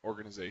 awesome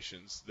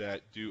organizations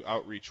that do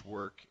outreach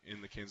work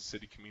in the Kansas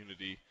City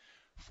community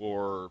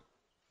for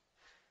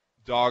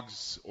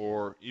dogs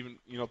or even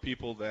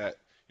people that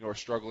are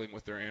struggling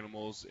with their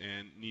animals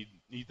and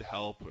need the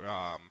help.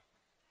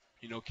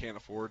 Can't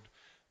afford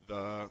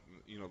the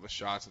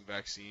shots and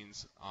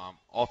vaccines.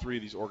 All 3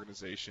 of these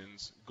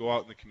organizations go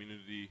out in the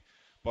community,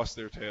 bust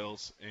their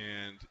tails,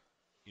 and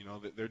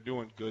they're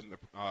doing good in the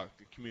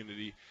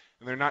community.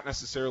 And they're not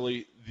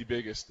necessarily the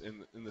biggest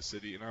in the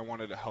city. And I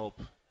wanted to help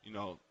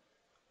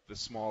the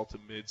small to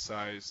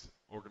mid-sized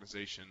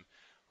organization.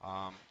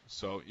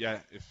 So yeah,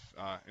 if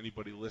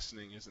anybody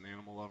listening is an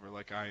animal lover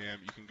like I am,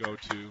 you can go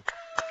to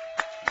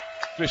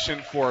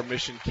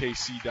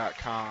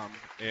fishingforamissionkc.com,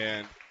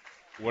 and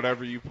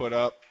whatever you put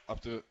up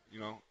to,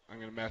 I'm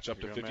going to match up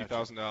to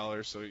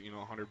 $50,000. So,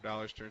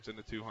 $100 turns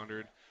into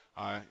 $200.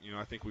 I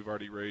think we've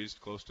already raised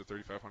close to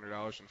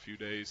 $3,500 in a few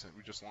days, and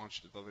we just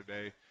launched it the other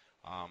day.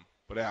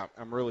 But yeah,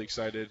 I'm really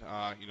excited.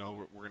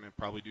 We're going to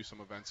probably do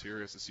some events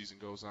here as the season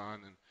goes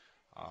on, and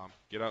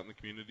get out in the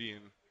community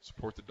and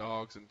support the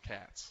dogs and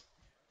cats.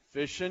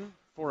 Fishing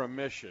for a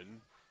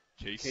Mission,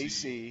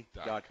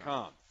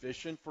 KC.com.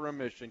 Fishing for a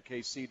Mission,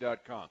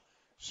 KC.com.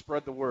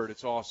 Spread the word.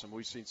 It's awesome.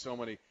 We've seen so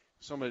much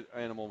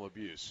animal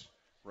abuse,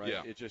 right?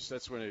 Yeah.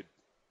 That's when it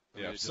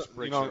just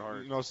breaks your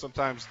heart.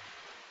 Sometimes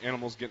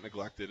animals get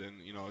neglected, and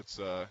it's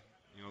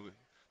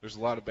there's a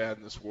lot of bad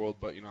in this world,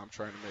 but I'm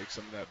trying to make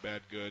some of that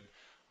bad good.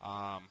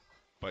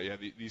 But yeah,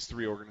 these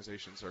three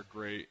organizations are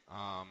great.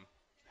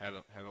 Had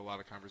a lot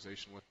of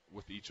conversation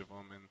with each of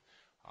them, and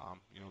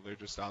they're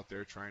just out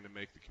there trying to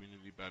make the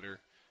community better,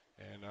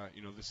 and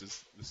this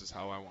is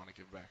how I want to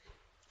give back.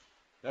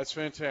 That's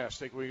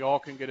fantastic. We all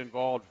can get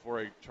involved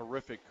for a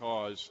terrific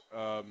cause.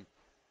 We're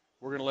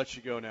going to let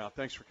you go now.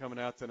 Thanks for coming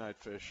out tonight,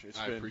 Fish. It's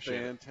been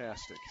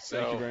fantastic.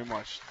 Thank you very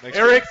much. Thanks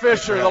Eric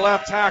Fisher, the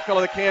left tackle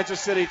of the Kansas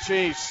City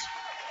Chiefs.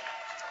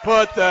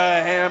 Put the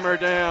hammer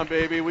down,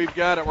 baby. We've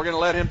got it. We're going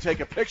to let him take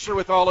a picture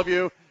with all of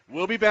you.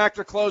 We'll be back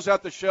to close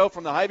out the show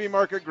from the Hy-Vee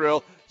Market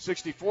Grill,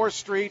 64th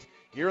Street,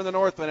 here in the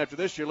Northland. After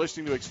this, you're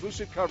listening to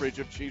exclusive coverage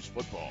of Chiefs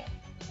football.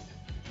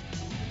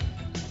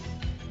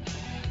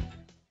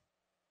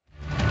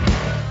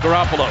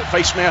 Garoppolo,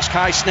 face mask,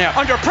 high snap.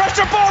 Under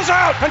pressure, ball's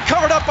out, and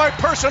covered up by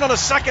Person on a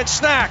second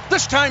snack.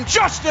 This time,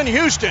 Justin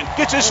Houston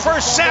gets his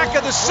first sack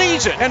of the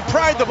season and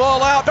pried the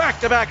ball out.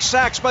 Back-to-back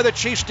sacks by the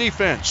Chiefs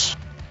defense.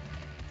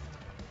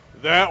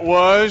 That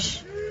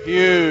was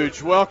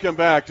huge. Welcome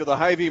back to the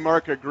Hy-Vee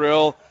Market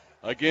Grill,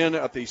 again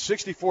at the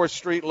 64th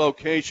Street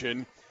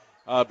location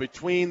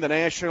between the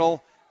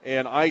National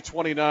and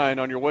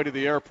I-29 on your way to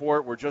the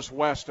airport. We're just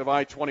west of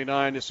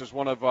I-29. This is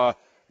one of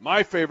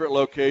my favorite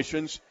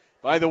locations.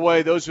 By the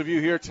way, those of you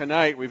here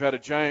tonight, we've had a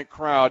giant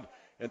crowd,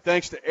 and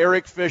thanks to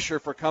Eric Fisher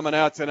for coming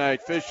out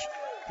tonight. Fish,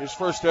 his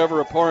first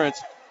ever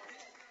appearance.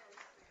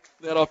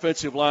 That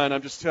offensive line,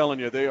 I'm just telling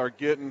you, they are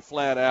getting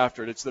flat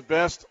after it. It's the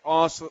best,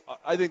 I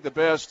think the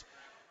best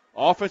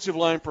offensive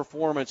line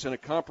performance in a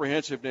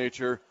comprehensive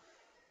nature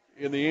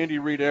in the Andy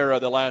Reid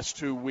era the last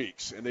 2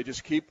 weeks, and they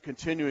just keep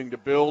continuing to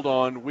build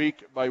on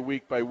week by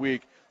week by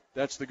week.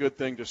 That's the good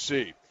thing to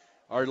see.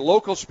 Our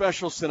local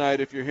specials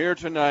tonight, if you're here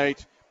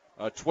tonight,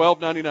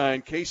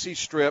 $12.99 KC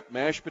strip,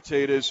 mashed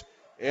potatoes,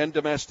 and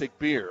domestic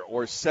beer,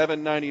 or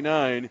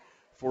 $7.99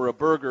 for a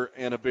burger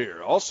and a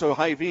beer. Also,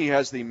 Hy-Vee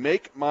has the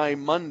Make My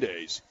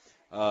Mondays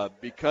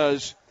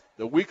because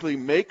the weekly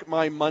Make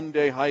My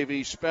Monday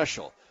Hy-Vee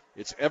special.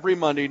 It's every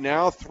Monday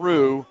now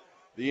through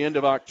the end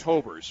of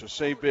October, so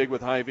save big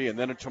with Hy-Vee. And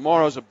then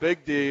tomorrow's a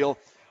big deal,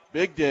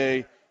 big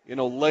day in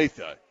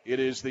Olathe.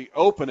 It is the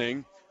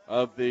opening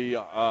of the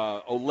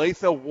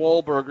Olathe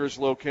Wahlburgers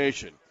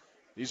location.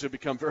 These have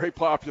become very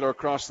popular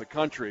across the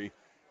country.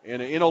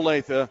 And in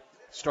Olathe,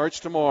 starts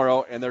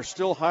tomorrow, and they're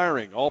still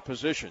hiring all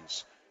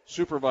positions.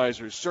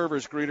 Supervisors,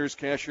 servers, greeters,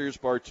 cashiers,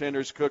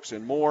 bartenders, cooks,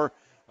 and more.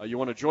 You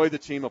want to join the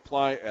team,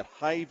 apply at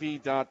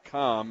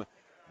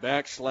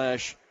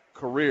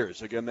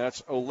Hy-Vee.com/careers. Again,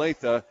 that's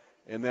Olathe,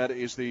 and that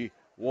is the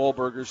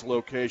Wahlburgers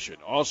location.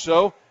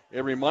 Also,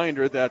 a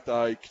reminder that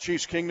the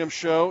Chiefs Kingdom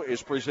show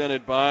is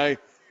presented by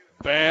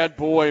Bad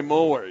Boy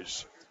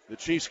Mowers. The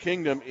Chiefs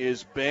Kingdom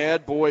is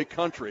bad boy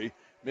country.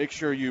 Make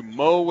sure you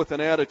mow with an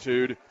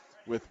attitude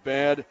with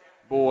Bad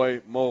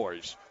Boy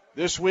Mowers.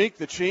 This week,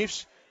 the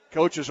Chiefs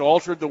coaches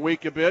altered the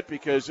week a bit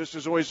because this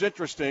is always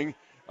interesting.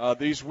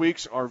 These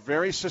weeks are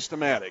very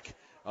systematic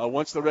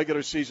once the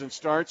regular season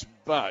starts,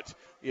 but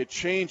it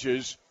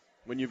changes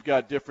when you've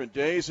got different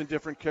days and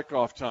different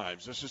kickoff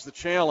times. This is the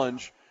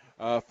challenge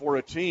for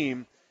a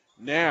team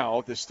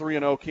now, this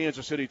 3-0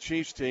 Kansas City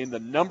Chiefs team, the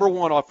number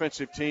one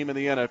offensive team in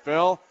the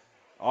NFL,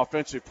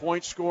 offensive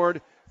points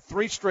scored.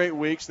 3 straight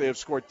weeks they have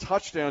scored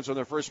touchdowns on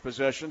their first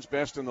possessions,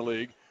 best in the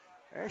league.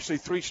 Actually,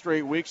 3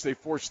 straight weeks they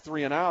forced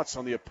 3 and outs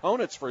on the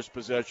opponent's first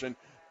possession.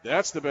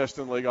 That's the best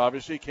in the league,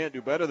 obviously. You can't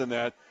do better than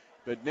that.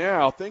 But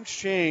now things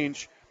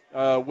change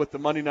with the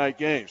Monday night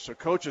game. So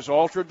coach has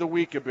altered the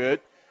week a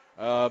bit.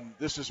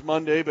 This is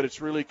Monday, but it's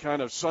really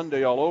kind of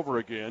Sunday all over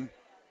again.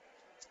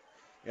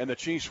 And the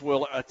Chiefs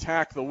will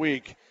attack the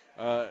week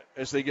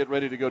as they get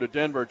ready to go to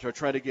Denver to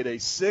try to get a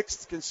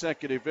 6th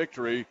consecutive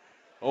victory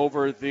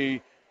over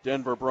the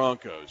Denver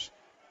Broncos.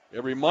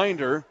 A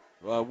reminder,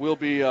 we'll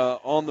be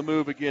on the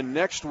move again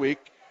next week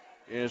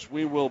as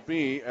we will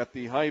be at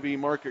the Hy-Vee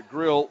Market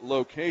Grill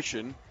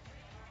location.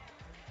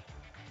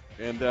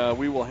 And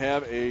we will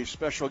have a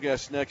special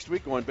guest next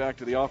week going back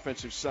to the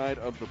offensive side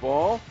of the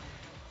ball.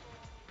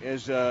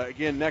 As,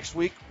 again, next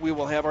week we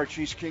will have our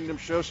Chiefs Kingdom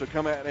show, so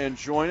come out and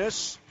join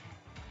us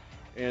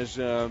as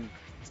we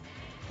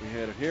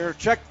had it here.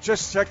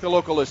 Just check the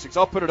local listings.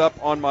 I'll put it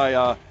up on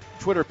my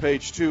Twitter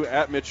page, too,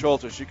 at Mitch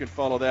Holthus. You can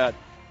follow that,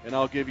 and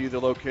I'll give you the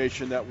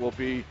location that will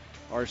be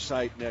our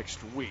site next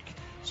week.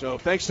 So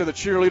thanks to the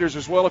cheerleaders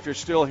as well. If you're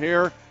still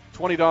here,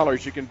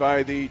 $20 you can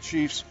buy the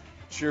Chiefs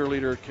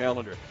cheerleader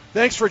calendar.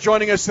 Thanks for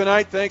joining us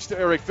tonight. Thanks to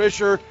Eric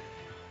Fisher.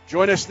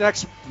 Join us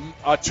next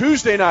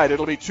Tuesday night.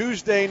 It'll be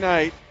Tuesday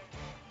night.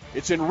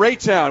 It's in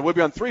Raytown. We'll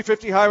be on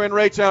 350 Highway in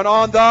Raytown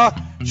on the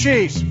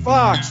Chiefs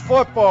Fox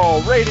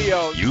Football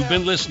Radio. You've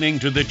been listening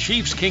to the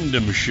Chiefs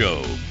Kingdom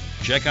Show.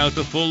 Check out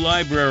the full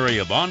library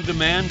of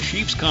on-demand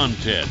Chiefs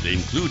content,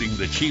 including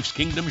the Chiefs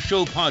Kingdom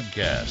Show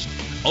podcast,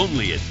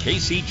 only at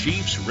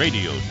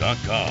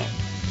kcchiefsradio.com.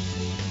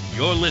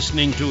 You're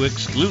listening to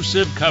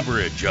exclusive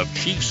coverage of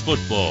Chiefs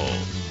football.